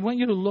things. I want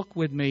you to look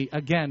with me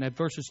again at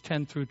verses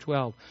 10 through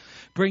 12.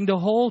 Bring the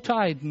whole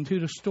tithe into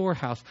the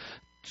storehouse.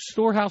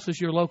 Storehouse is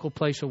your local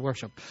place of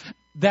worship.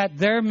 That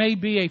there may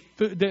be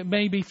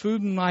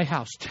food in my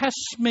house.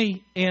 Test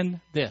me in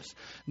this.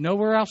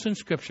 Nowhere else in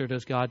Scripture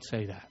does God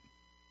say that.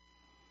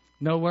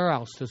 Nowhere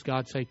else does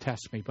God say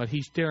test me. But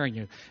He's daring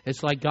you.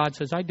 It's like God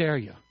says, I dare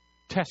you.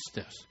 Test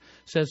this,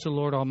 says the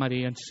Lord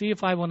Almighty, and see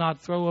if I will not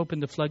throw open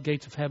the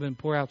floodgates of heaven and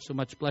pour out so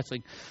much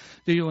blessing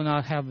that you will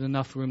not have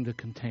enough room to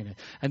contain it.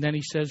 And then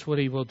He says what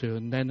He will do,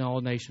 and then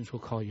all nations will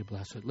call you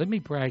blessed. Let me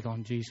brag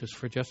on Jesus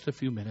for just a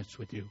few minutes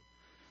with you.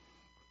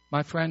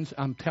 My friends,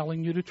 I'm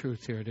telling you the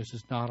truth here. This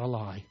is not a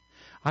lie.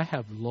 I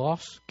have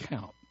lost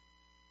count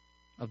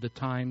of the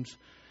times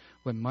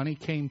when money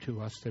came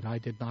to us that I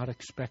did not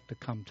expect to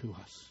come to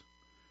us.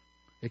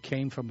 It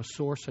came from a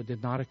source I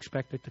did not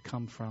expect it to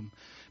come from.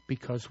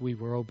 Because we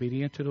were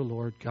obedient to the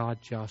Lord, God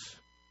just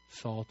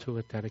saw to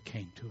it that it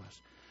came to us.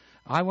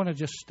 I want to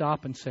just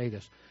stop and say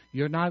this.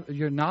 You're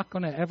not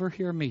going to ever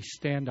hear me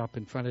stand up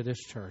in front of this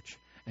church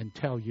and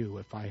tell you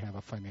if I have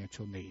a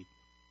financial need.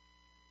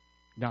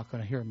 You're not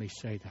going to hear me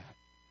say that.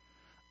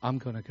 I'm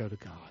going to go to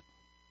God.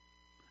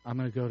 I'm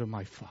going to go to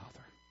my Father.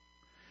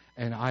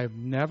 And I've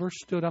never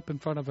stood up in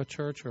front of a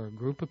church or a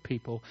group of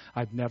people.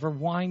 I've never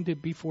whined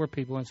it before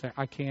people and said,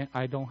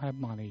 I don't have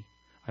money.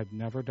 I've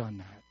never done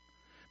that.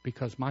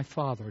 Because my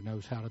Father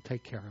knows how to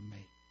take care of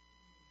me.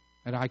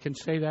 And I can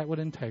say that with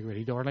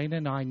integrity. Darlene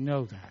and I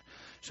know that.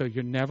 So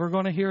you're never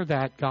going to hear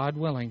that, God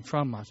willing,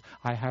 from us.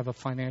 I have a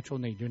financial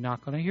need. You're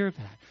not going to hear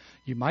that.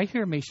 You might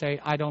hear me say,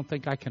 I don't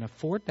think I can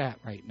afford that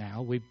right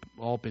now. We've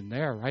all been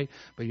there, right?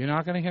 But you're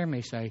not going to hear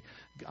me say,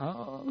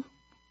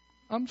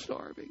 I'm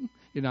starving.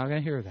 You're not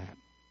going to hear that,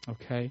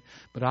 okay?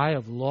 But I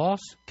have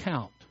lost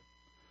count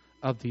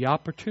of the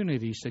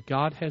opportunities that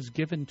God has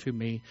given to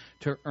me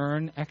to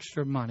earn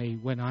extra money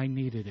when I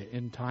needed it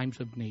in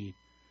times of need.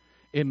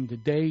 In the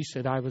days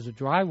that I was a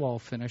drywall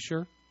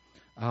finisher,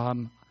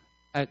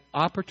 at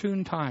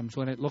opportune times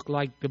when it looked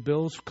like the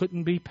bills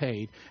couldn't be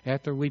paid,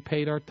 after we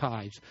paid our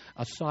tithes,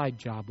 a side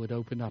job would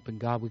open up and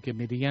God would give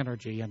me the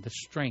energy and the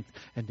strength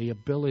and the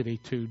ability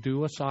to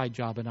do a side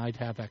job and I'd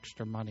have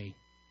extra money.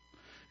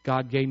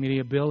 God gave me the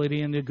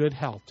ability and the good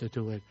health to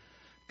do it.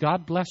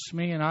 God blessed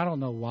me, and I don't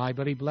know why,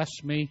 but He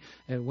blessed me.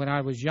 When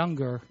I was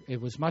younger,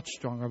 it was much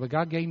stronger, but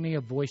God gave me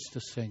a voice to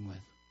sing with.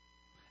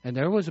 And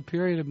there was a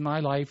period of my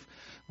life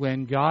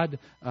when God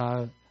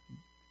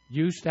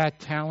used that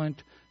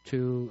talent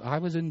I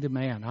was in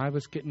demand. I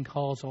was getting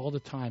calls all the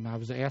time. I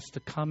was asked to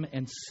come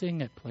and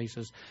sing at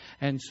places.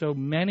 And so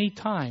many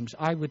times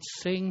I would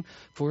sing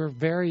for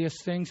various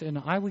things,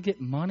 and I would get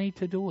money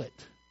to do it.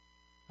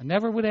 I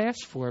never would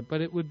ask for it,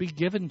 but it would be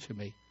given to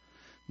me.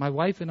 My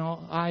wife and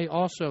I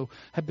also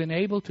have been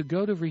able to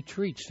go to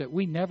retreats that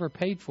we never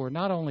paid for.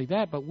 Not only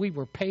that, but we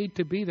were paid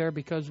to be there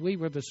because we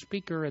were the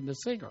speaker and the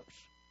singers.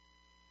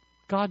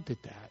 God did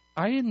that.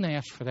 I didn't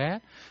ask for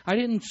that. I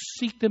didn't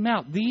seek them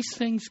out. These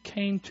things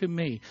came to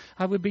me.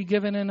 I would be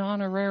given an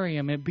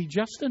honorarium. It'd be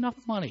just enough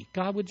money.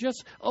 God would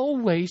just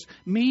always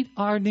meet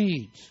our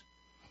needs.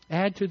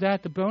 Add to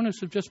that the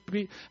bonus of just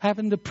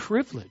having the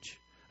privilege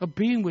of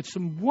being with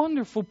some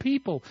wonderful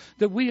people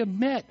that we have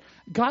met.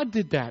 God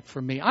did that for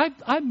me.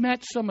 I've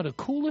met some of the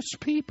coolest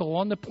people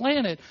on the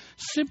planet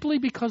simply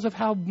because of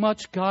how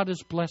much God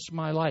has blessed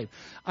my life.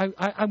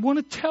 I want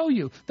to tell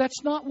you,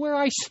 that's not where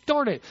I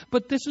started,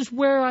 but this is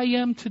where I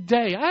am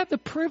today. I have the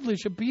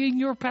privilege of being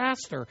your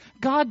pastor.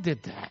 God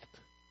did that.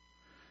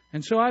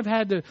 And so I've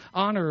had the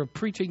honor of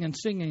preaching and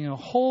singing in a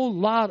whole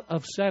lot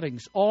of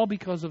settings, all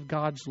because of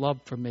God's love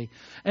for me.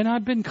 And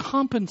I've been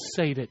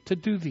compensated to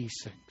do these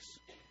things.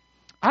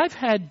 I've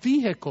had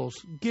vehicles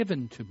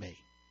given to me.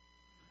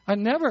 I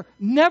never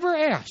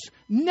asked.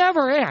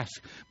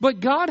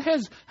 But God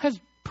has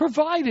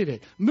provided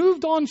it,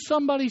 moved on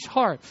somebody's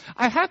heart.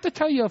 I have to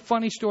tell you a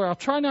funny story. I'll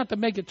try not to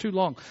make it too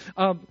long.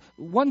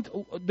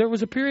 There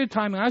was a period of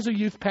time when I was a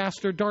youth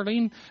pastor.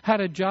 Darlene had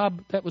a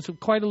job that was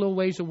quite a little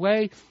ways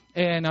away.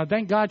 And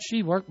thank God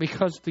she worked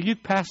because the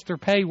youth pastor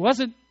pay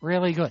wasn't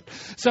really good.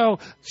 So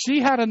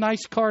she had a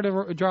nice car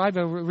to drive,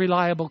 a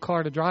reliable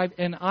car to drive,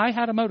 and I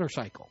had a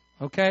motorcycle,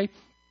 okay?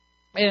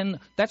 And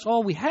that's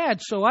all we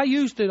had, so I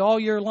used it all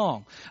year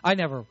long. I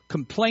never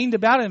complained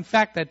about it. In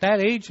fact, at that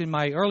age, in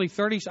my early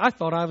 30s, I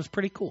thought I was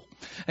pretty cool.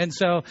 And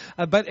so,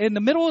 but in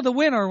the middle of the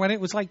winter, when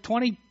it was like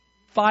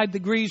 25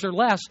 degrees or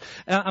less,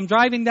 I'm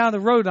driving down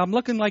the road. I'm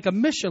looking like a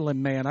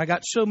Michelin man. I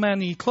got so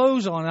many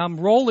clothes on. I'm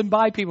rolling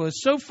by people.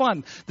 It's so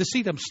fun to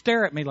see them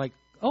stare at me like,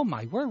 oh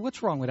my word,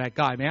 what's wrong with that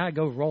guy, man? I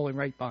go rolling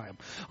right by him,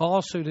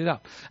 all suited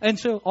up. And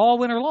so all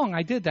winter long,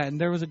 I did that.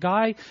 And there was a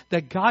guy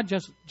that God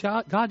just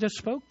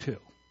spoke to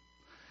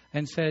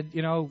and said,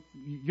 you know,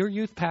 your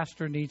youth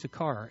pastor needs a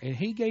car. And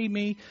he gave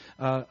me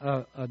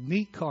a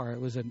neat car.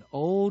 It was an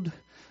old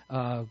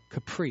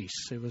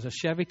Caprice. It was a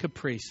Chevy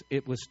Caprice.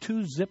 It was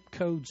 2 zip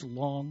codes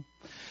long.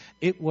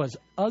 It was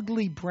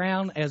ugly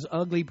brown as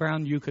ugly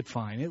brown you could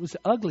find. It was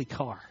an ugly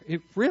car. It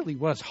really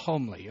was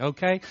homely,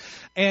 okay?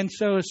 And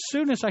so as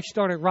soon as I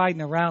started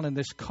riding around in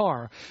this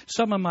car,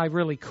 some of my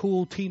really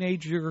cool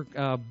teenager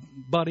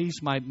buddies,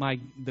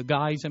 the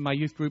guys in my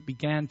youth group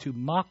began to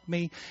mock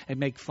me and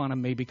make fun of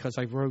me because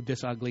I rode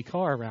this ugly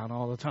car around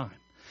all the time.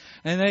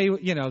 And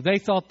they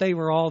thought they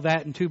were all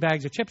that and 2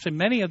 bags of chips. And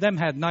many of them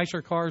had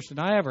nicer cars than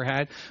I ever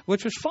had,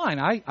 which was fine.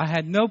 I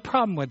had no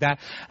problem with that.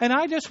 And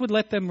I just would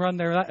let them run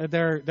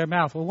their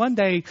mouth. Well, one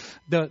day,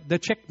 the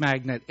chick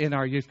magnet in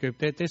our youth group,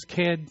 this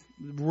kid,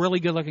 really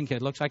good-looking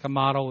kid, looks like a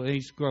model.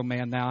 He's a grown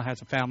man now,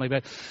 has a family,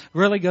 but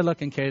really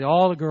good-looking kid.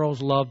 All the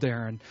girls loved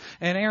Aaron.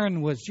 And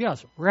Aaron was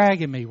just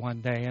ragging me one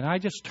day. And I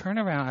just turned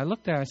around. I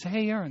looked at her. I said,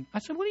 hey, Aaron. I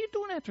said, what are you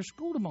doing after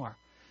school tomorrow?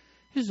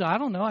 He said, I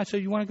don't know. I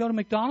said, you want to go to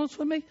McDonald's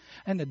with me?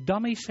 And the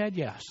dummy said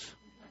yes.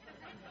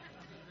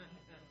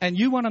 And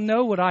you want to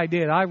know what I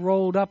did? I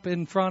rolled up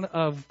in front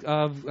of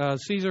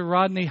Caesar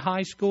Rodney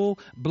High School,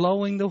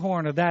 blowing the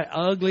horn of that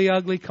ugly,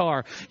 ugly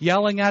car,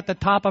 yelling at the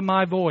top of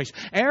my voice,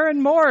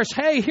 Aaron Morris,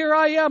 hey, here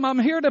I am. I'm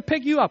here to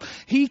pick you up.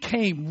 He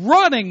came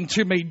running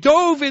to me,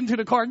 dove into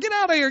the car. Get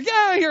out of here. Get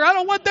out of here. I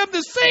don't want them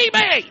to see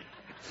me.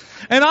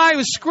 And I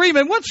was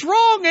screaming, what's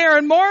wrong,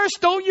 Aaron Morris?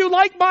 Don't you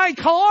like my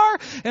car?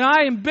 And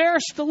I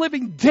embarrassed the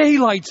living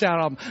daylights out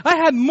of him. I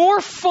had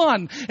more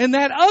fun in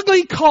that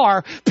ugly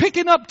car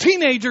picking up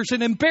teenagers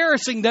and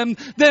embarrassing them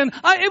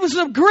it was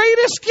the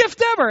greatest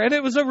gift ever. And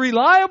it was a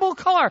reliable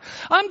car.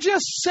 I'm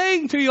just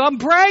saying to you, I'm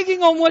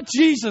bragging on what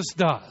Jesus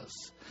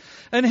does.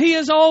 And He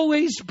has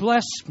always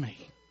blessed me.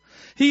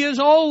 He has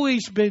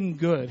always been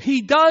good.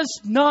 He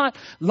does not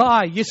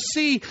lie. You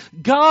see,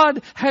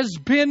 God has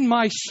been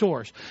my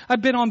source.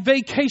 I've been on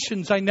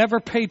vacations I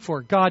never paid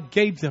for. God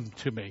gave them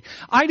to me.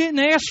 I didn't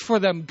ask for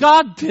them.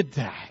 God did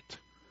that.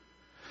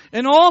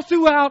 And all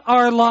throughout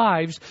our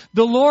lives,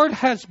 the Lord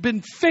has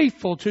been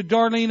faithful to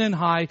Darlene and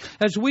I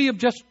as we have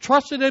just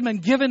trusted Him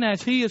and given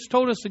as He has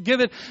told us to give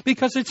it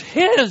because it's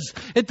His.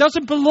 It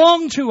doesn't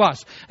belong to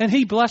us. And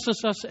He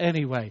blesses us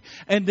anyway.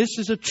 And this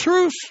is a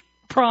true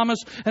promise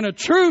and a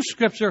true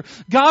scripture.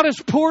 God has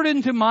poured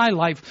into my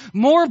life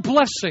more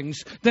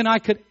blessings than I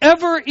could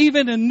ever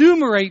even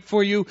enumerate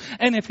for you.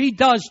 And if He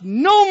does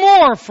no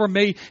more for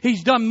me,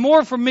 He's done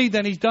more for me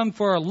than He's done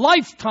for a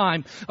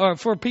lifetime or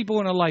for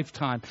people in a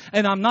lifetime.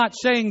 And I'm not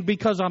saying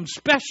because I'm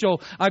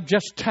special, I've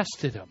just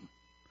tested Him.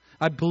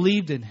 I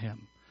believed in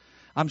Him.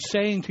 I'm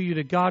saying to you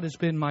that God has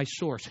been my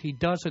source. He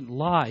doesn't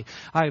lie.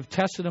 I have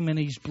tested Him and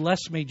He's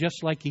blessed me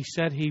just like He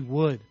said He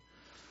would.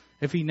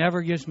 If He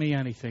never gives me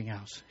anything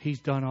else, He's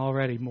done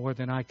already more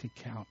than I could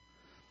count.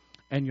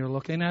 And you're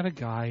looking at a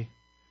guy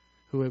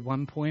who at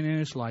one point in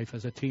his life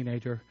as a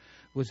teenager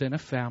was in a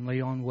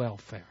family on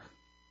welfare,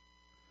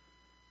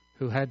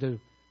 who had to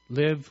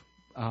live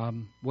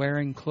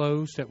wearing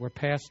clothes that were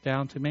passed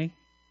down to me,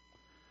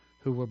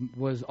 who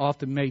was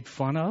often made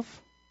fun of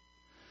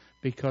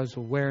because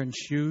of wearing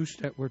shoes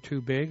that were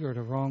too big or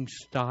the wrong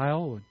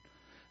style.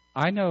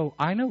 I know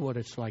what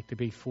it's like to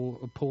be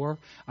poor.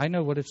 I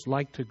know what it's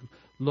like to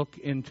look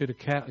into the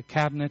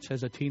cabinets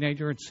as a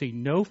teenager and see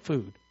no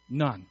food,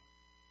 none.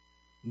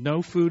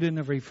 No food in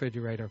the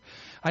refrigerator.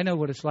 I know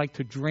what it's like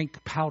to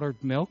drink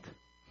powdered milk,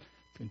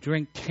 to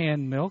drink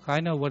canned milk. I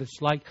know what it's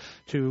like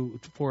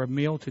for a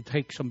meal to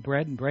take some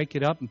bread and break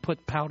it up and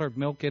put powdered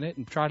milk in it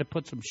and try to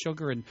put some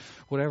sugar and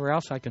whatever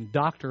else I can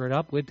doctor it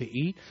up with to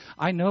eat.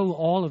 I know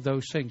all of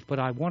those things, but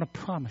I want to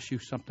promise you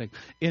something.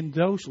 In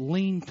those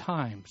lean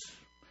times,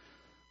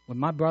 when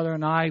my brother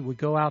and I would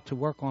go out to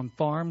work on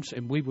farms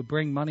and we would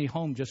bring money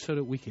home just so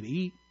that we could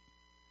eat,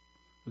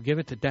 we'd give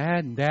it to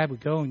Dad and Dad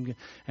would go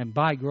and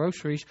buy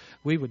groceries.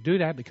 We would do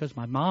that because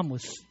my mom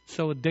was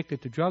so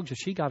addicted to drugs. If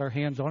she got her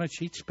hands on it,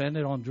 she'd spend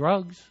it on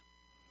drugs.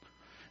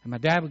 And my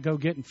dad would go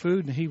getting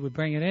food and he would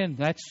bring it in.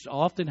 That's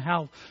often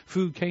how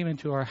food came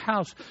into our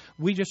house.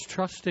 We just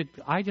trusted.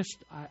 I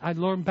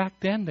learned back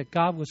then that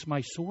God was my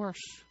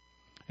source.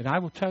 And I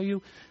will tell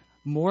you,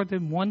 more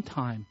than one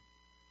time,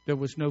 there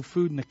was no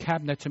food in the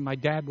cabinets, and my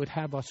dad would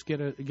have us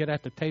get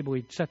at the table.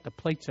 He'd set the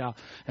plates out,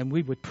 and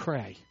we would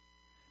pray.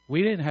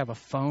 We didn't have a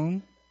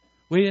phone.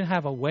 We didn't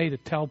have a way to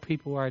tell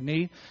people our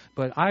need.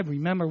 But I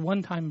remember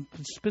one time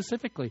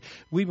specifically,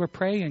 we were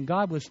praying, and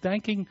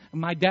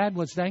my dad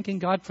was thanking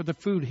God for the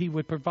food He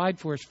would provide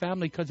for his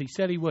family because He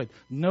said He would.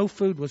 No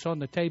food was on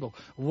the table.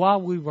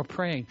 While we were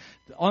praying,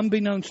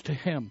 unbeknownst to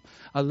him,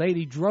 a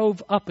lady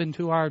drove up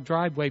into our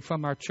driveway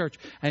from our church,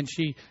 and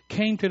she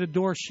came to the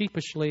door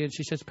sheepishly, and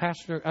she says,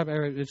 Brother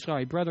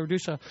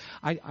Dusa,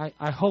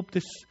 I hope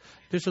this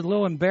is a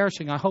little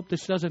embarrassing. I hope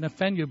this doesn't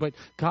offend you, but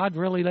God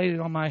really laid it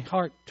on my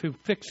heart to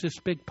fix this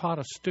big pot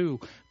of stew.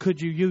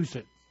 Could you use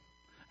it?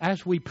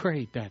 As we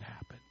prayed, that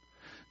happened.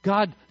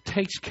 God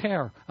takes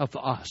care of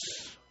us.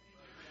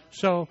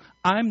 So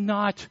I'm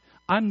not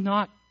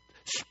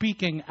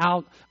speaking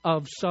out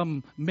of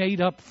some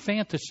made-up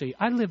fantasy.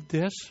 I live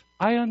this.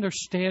 I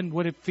understand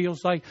what it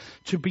feels like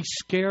to be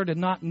scared and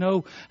not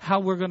know how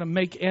we're going to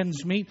make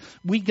ends meet.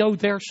 We go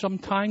there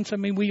sometimes. I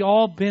mean, we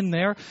all been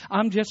there.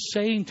 I'm just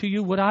saying to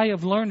you what I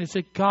have learned is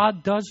that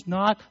God does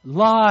not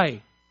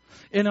lie.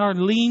 In our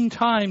lean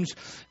times,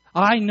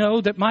 I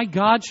know that my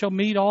God shall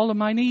meet all of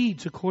my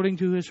needs according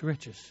to His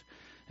riches.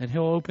 And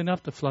He'll open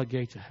up the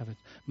floodgates of heaven.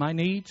 My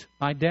needs,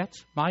 my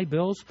debts, my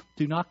bills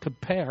do not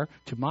compare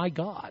to my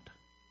God.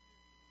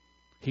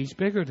 He's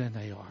bigger than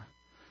they are.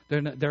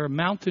 They're a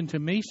mountain to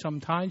me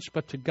sometimes,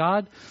 but to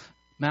God,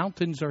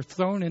 mountains are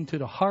thrown into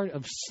the heart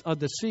of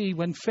the sea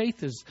when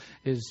faith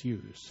is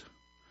used.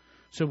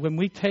 So when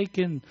we take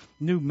in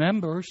new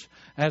members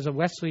as a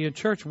Wesleyan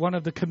church, one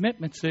of the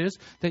commitments is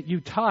that you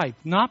tithe.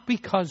 Not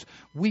because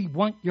we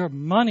want your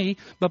money,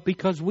 but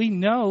because we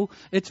know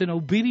it's an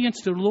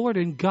obedience to the Lord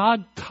and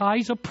God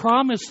ties a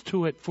promise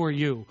to it for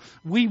you.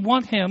 We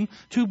want Him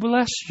to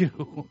bless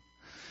you.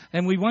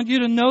 And we want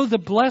you to know the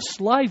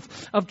blessed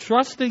life of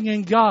trusting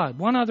in God.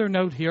 One other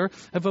note here.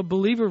 If a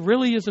believer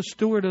really is a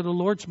steward of the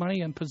Lord's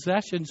money and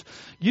possessions,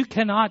 you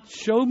cannot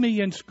show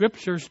me in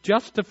Scriptures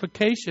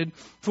justification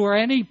for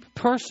any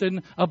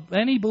person,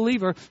 any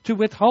believer, to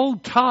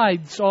withhold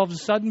tithes all of a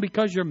sudden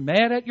because you're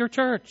mad at your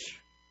church.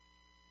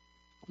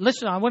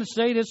 Listen, I want to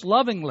say this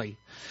lovingly.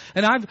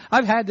 And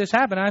I've had this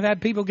happen. I've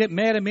had people get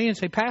mad at me and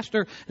say,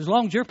 Pastor, as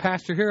long as you're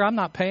pastor here, I'm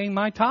not paying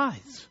my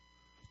tithes.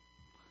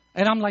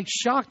 And I'm like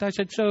shocked. I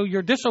said, so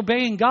you're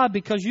disobeying God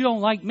because you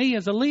don't like me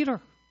as a leader?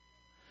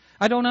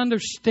 I don't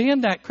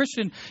understand that.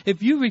 Christian,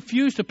 if you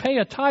refuse to pay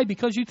a tithe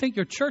because you think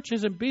your church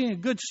isn't being a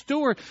good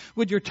steward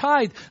with your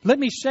tithe, let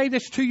me say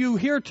this to you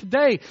here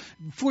today.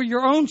 For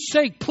your own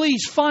sake,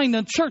 please find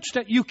a church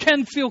that you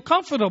can feel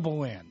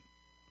comfortable in.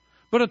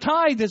 But a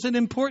tithe is an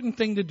important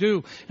thing to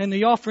do, and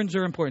the offerings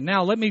are important.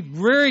 Now, let me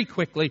very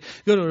quickly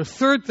go to the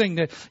third thing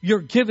that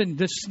you're given,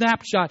 this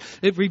snapshot.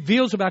 It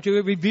reveals about you.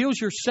 It reveals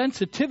your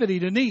sensitivity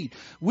to need.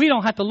 We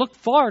don't have to look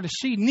far to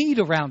see need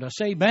around us.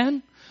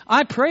 Amen?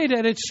 I pray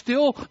that it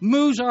still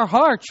moves our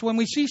hearts when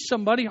we see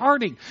somebody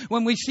hurting,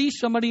 when we see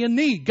somebody in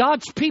need.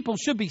 God's people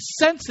should be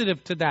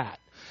sensitive to that.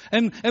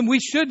 And we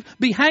should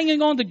be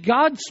hanging on to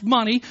God's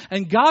money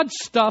and God's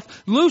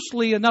stuff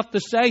loosely enough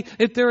to say,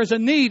 if there is a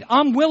need,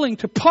 I'm willing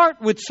to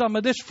part with some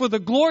of this for the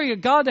glory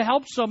of God to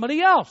help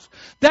somebody else.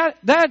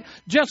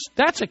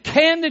 That's a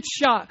candid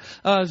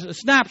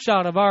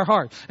snapshot of our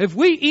heart. If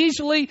we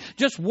easily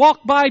just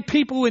walk by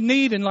people in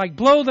need and like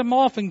blow them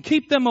off and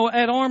keep them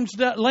at arm's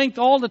length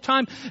all the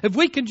time, if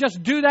we can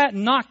just do that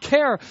and not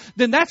care,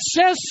 then that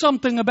says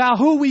something about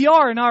who we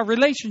are in our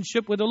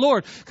relationship with the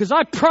Lord. Because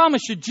I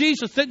promise you,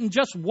 Jesus didn't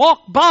just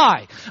walk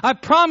by. I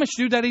promise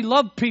you that He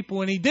loved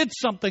people and He did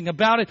something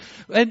about it.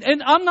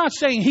 And I'm not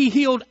saying He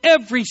healed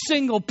every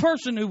single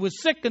person who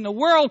was sick in the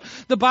world.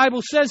 The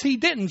Bible says He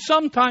didn't.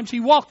 Sometimes He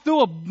walked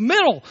through a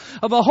middle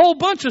of a whole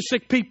bunch of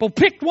sick people,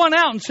 picked one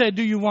out and said,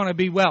 do you want to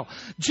be well?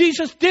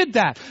 Jesus did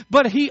that.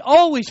 But He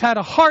always had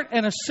a heart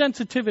and a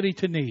sensitivity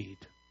to need.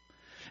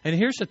 And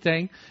here's the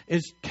thing,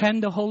 is can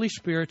the Holy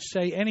Spirit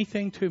say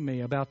anything to me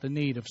about the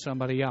need of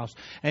somebody else?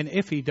 And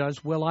if He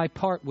does, will I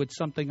part with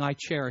something I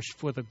cherish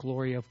for the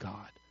glory of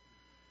God?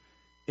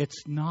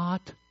 It's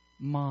not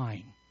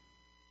mine.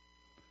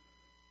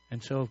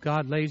 And so if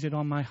God lays it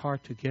on my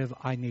heart to give,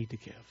 I need to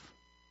give.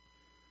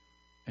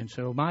 And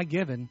so my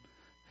giving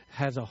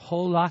has a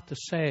whole lot to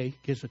say,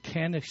 gives a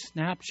candid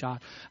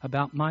snapshot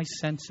about my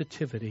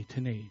sensitivity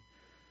to need.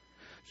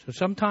 So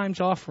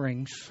sometimes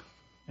offerings,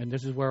 and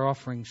this is where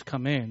offerings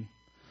come in.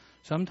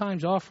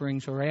 Sometimes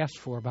offerings are asked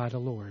for by the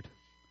Lord.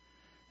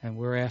 And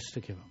we're asked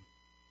to give them.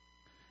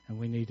 And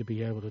we need to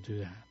be able to do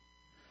that.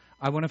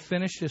 I want to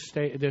finish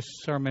this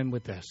sermon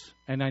with this.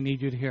 And I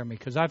need you to hear me.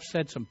 Because I've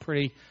said some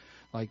pretty,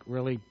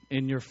 really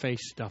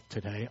in-your-face stuff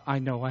today. I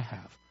know I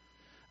have.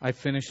 I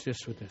finished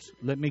this with this.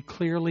 Let me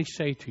clearly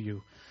say to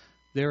you,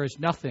 there is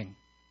nothing,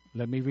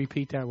 let me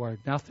repeat that word,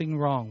 nothing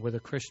wrong with a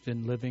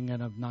Christian living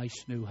in a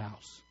nice new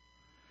house.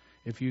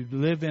 If you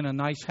live in a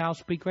nice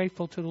house, be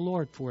grateful to the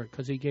Lord for it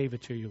because He gave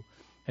it to you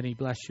and He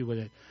blessed you with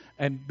it.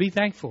 And be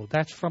thankful.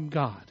 That's from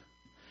God.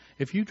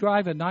 If you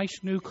drive a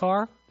nice new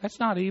car, that's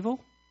not evil.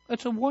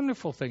 That's a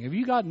wonderful thing. If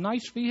you got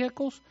nice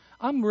vehicles,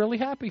 I'm really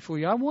happy for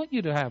you. I want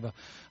you to have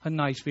a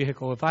nice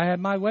vehicle. If I had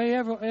my way,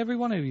 every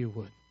one of you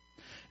would.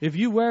 If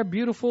you wear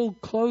beautiful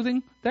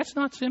clothing, that's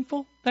not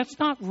sinful. That's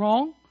not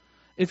wrong.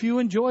 If you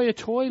enjoy a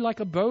toy like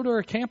a boat or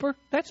a camper,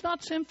 that's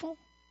not sinful.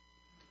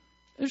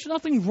 There's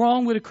nothing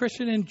wrong with a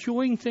Christian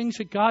enjoying things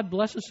that God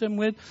blesses them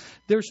with.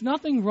 There's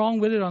nothing wrong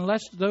with it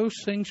unless those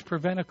things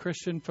prevent a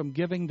Christian from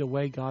giving the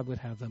way God would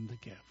have them to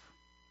give.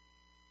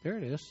 There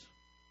it is.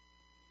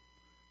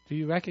 Do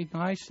you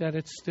recognize that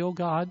it's still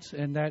God's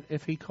and that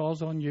if He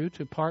calls on you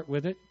to part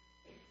with it,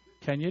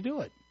 can you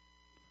do it?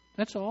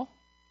 That's all.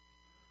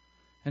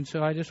 And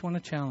so I just want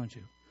to challenge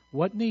you.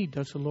 What need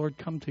does the Lord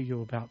come to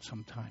you about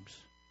sometimes?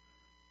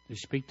 Does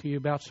He speak to you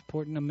about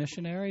supporting a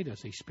missionary?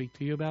 Does He speak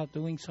to you about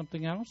doing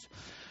something else?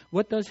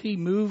 What does He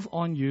move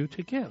on you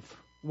to give?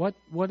 What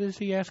is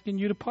He asking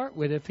you to part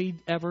with if He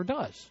ever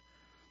does?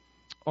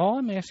 All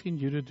I'm asking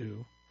you to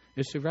do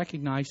is to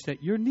recognize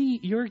that your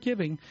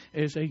giving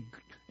is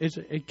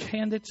a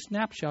candid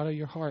snapshot of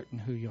your heart and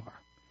who you are.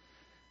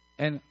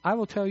 And I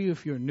will tell you,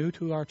 if you're new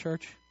to our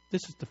church,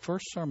 this is the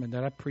first sermon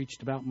that I've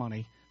preached about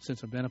money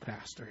since I've been a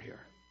pastor here.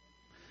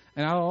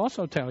 And I'll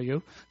also tell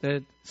you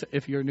that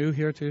if you're new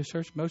here to the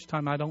church, most of the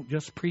time I don't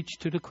just preach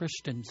to the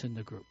Christians in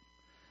the group.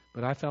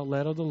 But I felt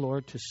led of the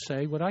Lord to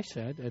say what I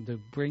said and to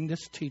bring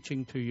this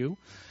teaching to you.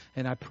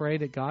 And I pray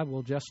that God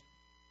will just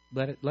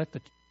let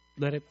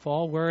it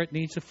fall where it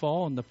needs to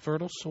fall, on the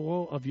fertile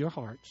soil of your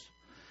hearts.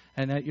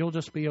 And that you'll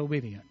just be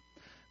obedient.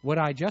 What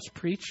I just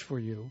preached for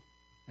you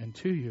and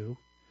to you,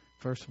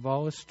 first of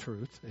all, is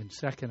truth. And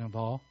second of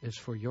all, is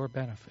for your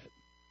benefit.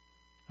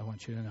 I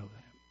want you to know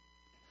that.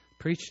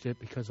 Preached it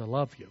because I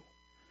love you.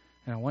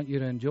 And I want you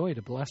to enjoy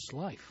the blessed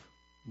life.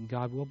 And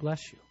God will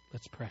bless you.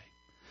 Let's pray.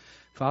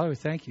 Father, we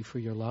thank you for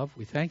your love.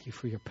 We thank you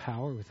for your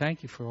power. We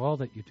thank you for all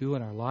that you do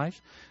in our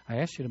lives. I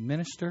ask you to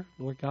minister,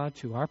 Lord God,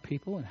 to our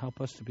people and help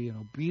us to be an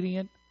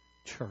obedient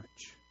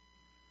church.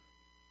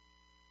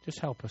 Just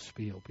help us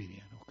be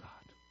obedient, oh God.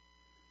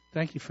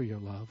 Thank you for your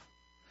love.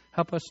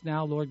 Help us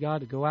now, Lord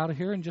God, to go out of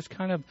here and just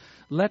kind of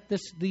let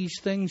these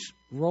things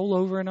roll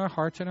over in our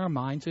hearts and our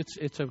minds.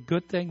 It's a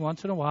good thing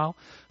once in a while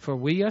for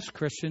we as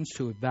Christians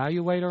to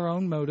evaluate our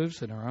own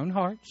motives and our own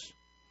hearts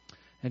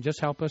and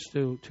just help us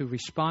to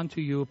respond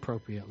to you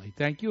appropriately.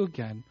 Thank you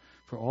again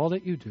for all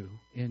that you do.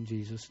 In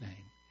Jesus'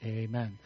 name, amen.